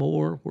Nubbin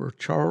Moore, where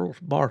Charles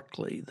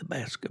Barkley, the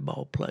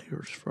basketball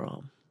player, is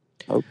from.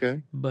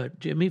 Okay. But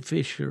Jimmy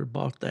Fisher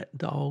bought that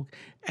dog,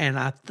 and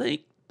I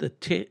think the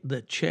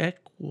check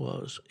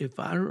was, if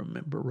I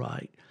remember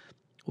right,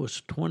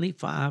 was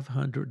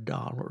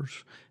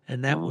 $2,500,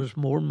 and that was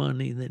more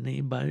money than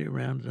anybody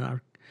around in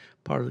our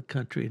part of the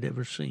country had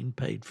ever seen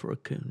paid for a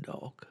coon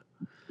dog.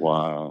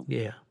 Wow.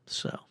 Yeah,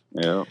 so.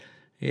 Yeah.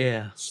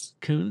 Yeah,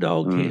 coon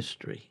dog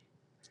history.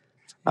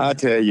 I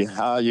tell you,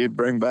 how you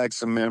bring back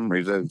some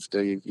memories,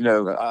 Steve.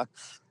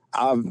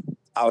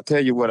 I'll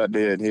tell you what I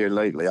did here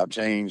lately. I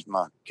changed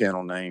my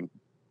kennel name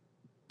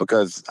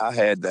because I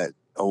had that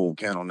old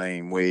kennel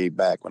name way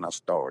back when I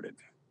started.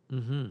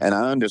 Mm-hmm. And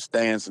I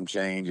understand some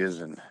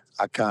changes, and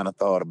I kind of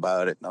thought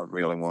about it, and I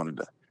really wanted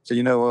to. So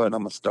you know what?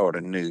 I'm going to start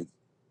anew.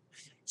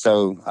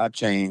 So I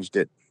changed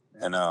it,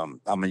 and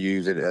I'm going to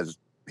use it as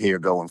here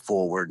going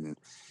forward, and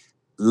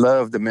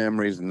love the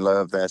memories and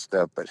love that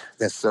stuff. But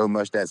there's so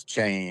much that's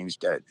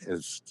changed that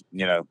is,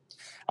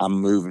 I'm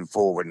moving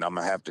forward, and I'm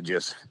going to have to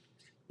just,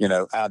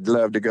 I'd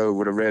love to go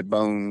with a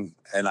Redbone,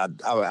 and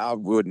I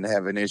wouldn't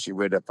have an issue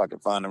with it if I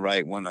could find the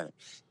right one.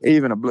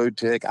 Even a blue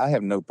tick, I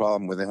have no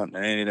problem with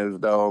hunting any of those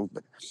dogs.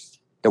 But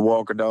the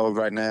Walker dogs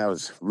right now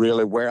is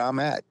really where I'm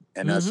at,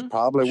 and that's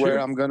probably where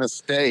I'm going to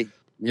stay.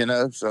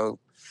 So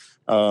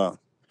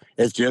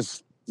it's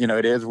just,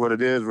 it is what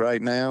it is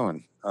right now,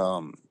 and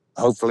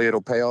hopefully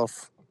it'll pay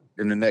off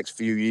in the next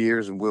few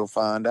years, and we'll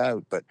find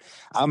out. But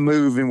I'm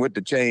moving with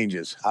the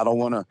changes.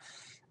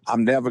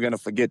 I'm never going to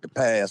forget the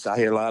past. I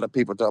hear a lot of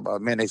people talk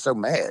about, man, they're so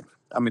mad.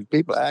 I mean,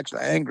 people are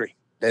actually angry.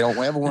 They don't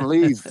ever want to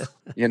leave,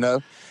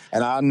 and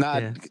I'm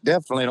not,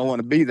 definitely don't want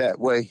to be that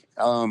way.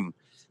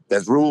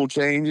 There's rule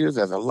changes.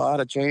 There's a lot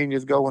of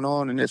changes going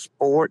on in this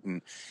sport.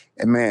 And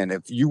man,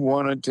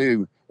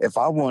 if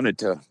I wanted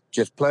to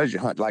just pleasure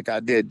hunt like I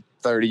did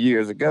 30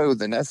 years ago,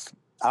 then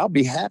I'll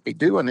be happy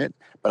doing it,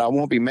 but I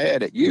won't be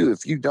mad at you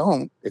if you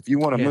don't. If you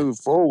want to move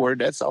forward,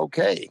 that's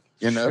okay.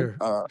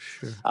 Sure.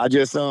 I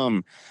just,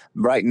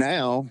 right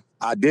now,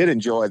 I did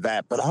enjoy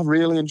that, but I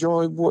really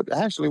enjoy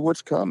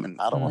what's coming.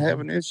 I don't have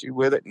an issue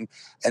with it.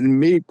 And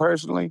me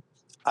personally,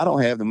 I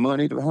don't have the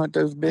money to hunt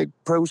those big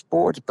pro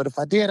sports, but if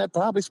I did, I'd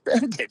probably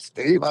spend it,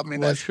 Steve. I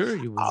mean, sure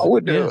you would. I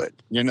would do it,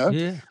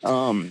 Yeah.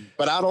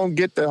 But I don't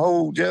get the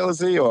whole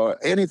jealousy or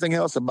anything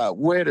else about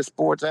where the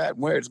sport's at,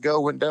 where it's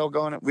going.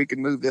 Doggone it, we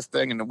can move this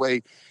thing in a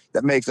way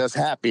that makes us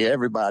happy.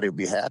 Everybody will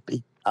be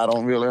happy. I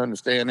don't really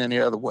understand any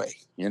other way,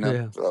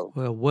 Yeah. So.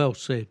 Well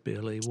said,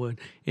 Billy. When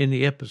in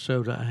the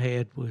episode I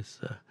had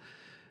with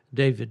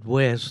David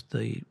West,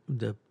 the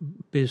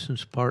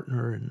business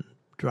partner and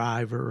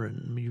driver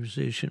and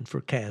musician for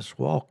Cass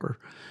Walker.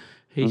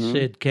 He Mm-hmm.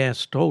 said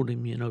Cass told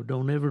him,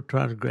 don't ever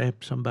try to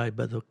grab somebody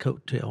by the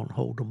coattail and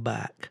hold them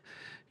back.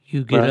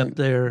 You get up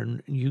there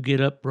and you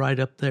get up right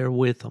up there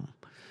with them.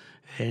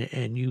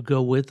 And you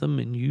go with them,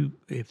 and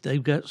if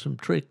they've got some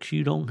tricks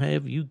you don't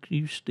have,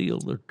 you steal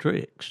their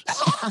tricks,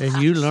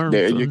 and you learn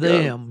from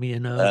them.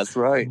 That's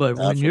right. But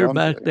That's when you're what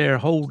I'm back saying. there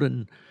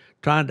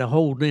trying to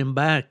hold them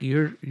back,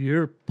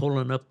 you're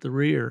pulling up the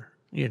rear.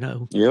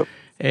 Yep.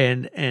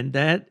 And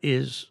that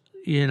is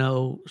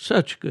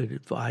such good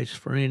advice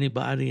for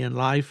anybody in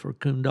life or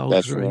coon dogs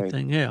That's or right.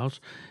 anything else.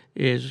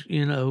 Is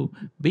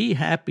be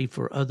happy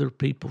for other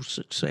people's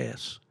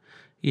success.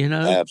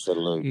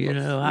 Absolutely. I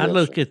Yes,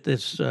 look sir. at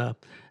this,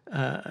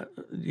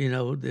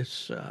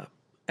 this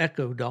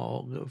Echo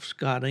dog of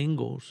Scott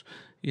Ingles.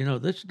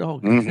 This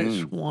dog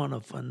has won a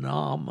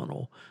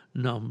phenomenal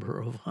number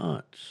of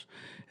hunts.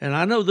 And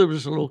I know there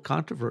was a little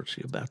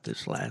controversy about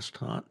this last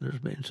hunt. There's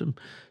been some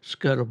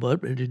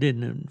scuttlebutt, but it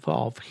didn't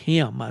involve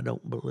him, I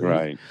don't believe.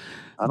 Right.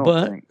 I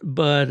don't think.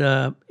 But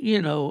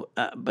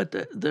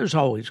there's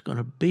always going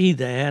to be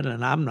that,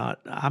 and I'm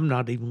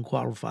not even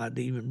qualified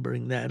to even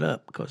bring that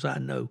up because I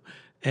know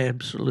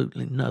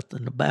absolutely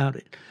nothing about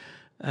it.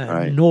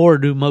 Right. Nor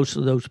do most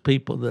of those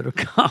people that are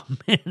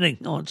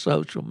commenting on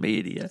social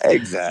media.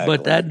 Exactly.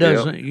 But that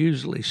doesn't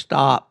usually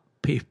stop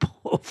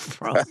people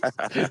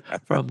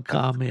from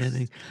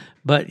commenting.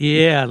 But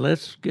yeah,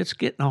 let's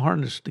get in a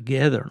harness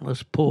together and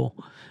let's pull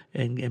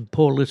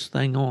pull this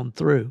thing on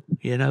through.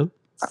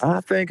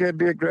 I think it'd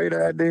be a great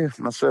idea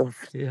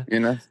myself. Yeah.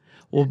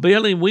 Well,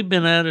 Billy, we've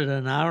been at it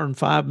an hour and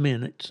 5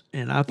 minutes,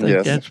 and I think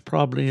Yes. that's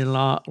probably a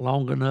lot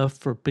long enough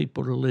for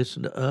people to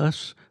listen to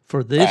us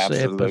for this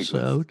Absolutely.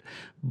 episode.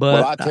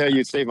 But Well, I tell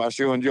you, Steve, I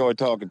sure enjoy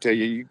talking to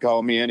you. You can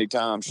call me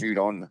anytime, shoot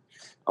on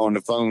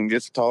the phone,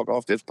 just talk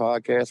off this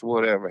podcast,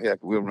 whatever. Heck,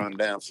 we'll run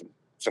down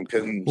some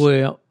coons.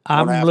 well, Don't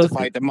I'm have looking. to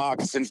fight the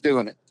moccasins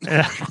doing it.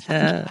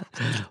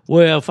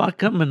 Well, if I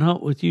come and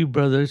hunt with you,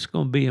 brother, it's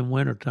going to be in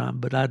wintertime,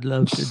 but I'd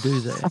love to do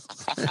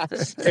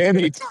that.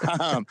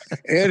 Anytime,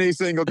 any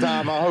single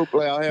time.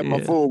 Hopefully I'll have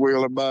my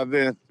four-wheeler by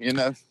then,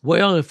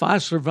 Well, if I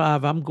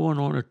survive, I'm going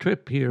on a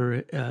trip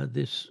here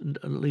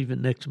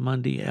leaving next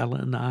Monday, Ella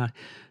and I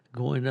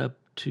going up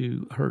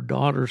to her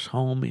daughter's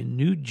home in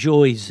New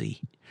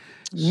Jersey.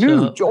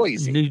 New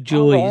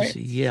Jersey, right.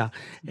 Yeah.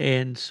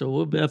 And so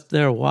we'll be up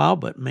there a while,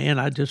 but man,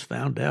 I just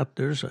found out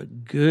there's a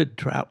good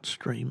trout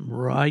stream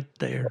right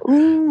there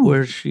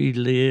where she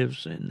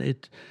lives, and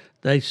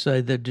they say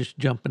they're just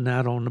jumping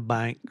out on the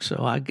bank.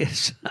 So I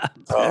guess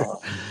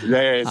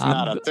there's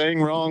not a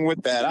thing wrong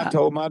with that. I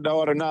told my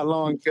daughter not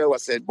long ago, I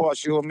said, boy,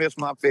 she'll miss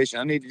my fishing.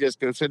 I need to just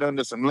go sit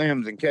under some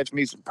limbs and catch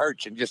me some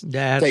perch and just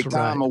take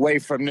time away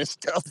from this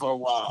stuff for a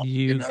while.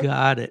 You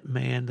got it,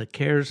 man. The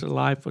cares of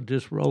life will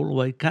just roll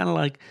away. Kind of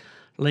like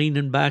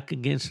leaning back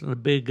against a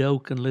big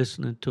oak and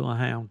listening to a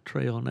hound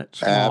trail in that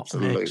swamp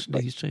next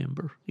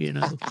December,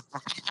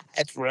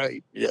 That's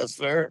right. Yes,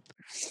 sir.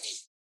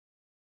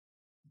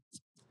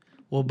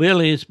 Well,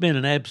 Billy, it's been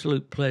an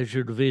absolute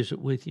pleasure to visit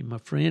with you, my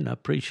friend. I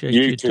appreciate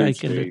you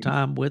taking the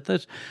time with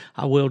us.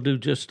 I will do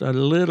just a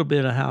little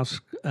bit of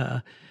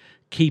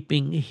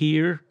housekeeping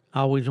here. I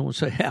always want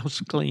to say house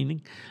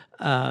cleaning.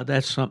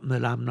 That's something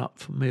that I'm not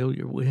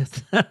familiar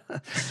with.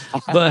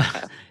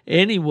 But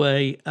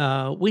anyway,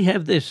 we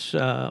have this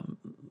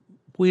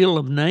Wheel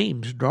of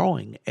Names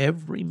drawing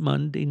every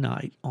Monday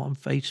night on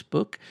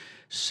Facebook,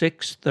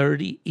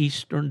 6:30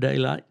 Eastern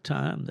Daylight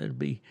Time. That'll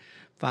be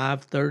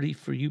 5:30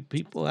 for you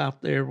people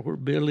out there where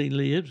Billy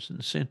lives in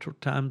the Central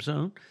Time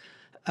Zone.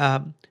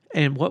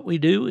 And what we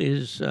do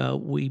is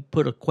we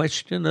put a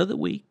question of the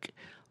week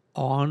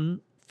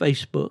on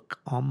Facebook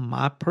on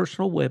my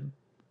personal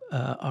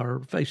our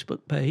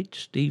Facebook page,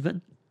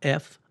 Stephen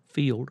F.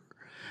 Fielder.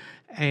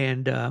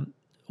 And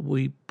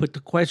we put the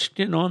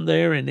question on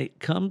there, and it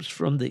comes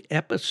from the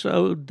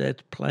episode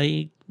that's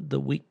played the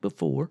week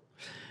before.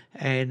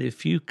 And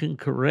if you can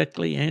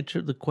correctly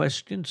answer the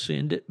question,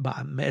 send it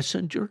by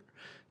messenger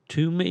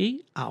to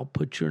me. I'll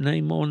put your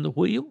name on the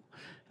wheel.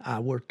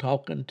 We're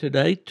talking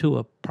today to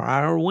a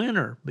prior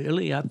winner.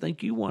 Billy, I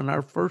think you won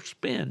our first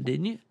spin,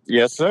 didn't you?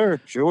 Yes, sir.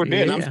 Sure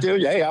did.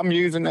 Yeah. I'm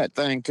using that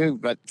thing too,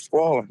 that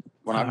squaller,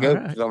 when I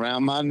go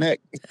around my neck.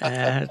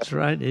 That's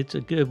right. It's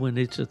a good one.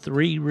 It's a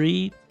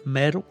 3-reed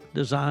metal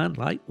design,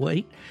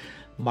 lightweight.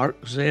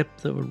 Mark Zepp,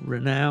 the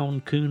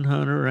renowned coon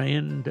hunter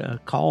and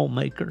call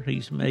maker.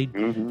 He's made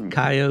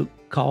coyote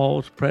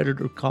calls,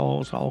 predator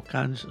calls, all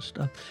kinds of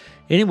stuff.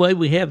 Anyway,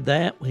 we have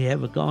that. We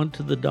have a Gone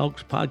to the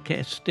Dogs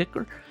podcast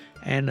sticker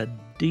and a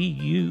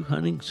DU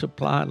hunting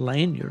supply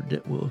lanyard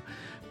that will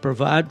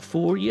provide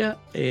for you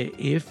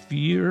if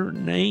your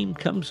name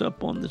comes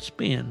up on the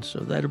spin. So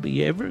that'll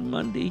be every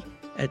Monday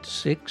at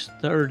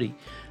 6:30.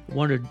 I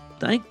want to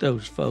thank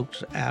those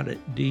folks out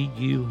at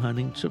DU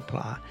Hunting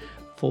Supply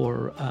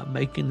for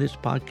making this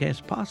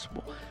podcast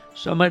possible.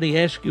 Somebody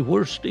asked you,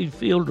 where's Steve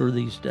Fielder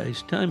these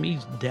days? Tell him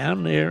he's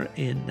down there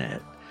in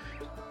that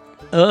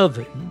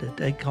oven that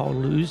they call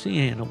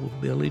Louisiana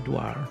with Billy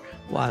Dwyer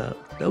while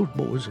those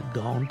boys had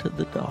gone to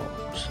the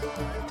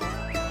dogs.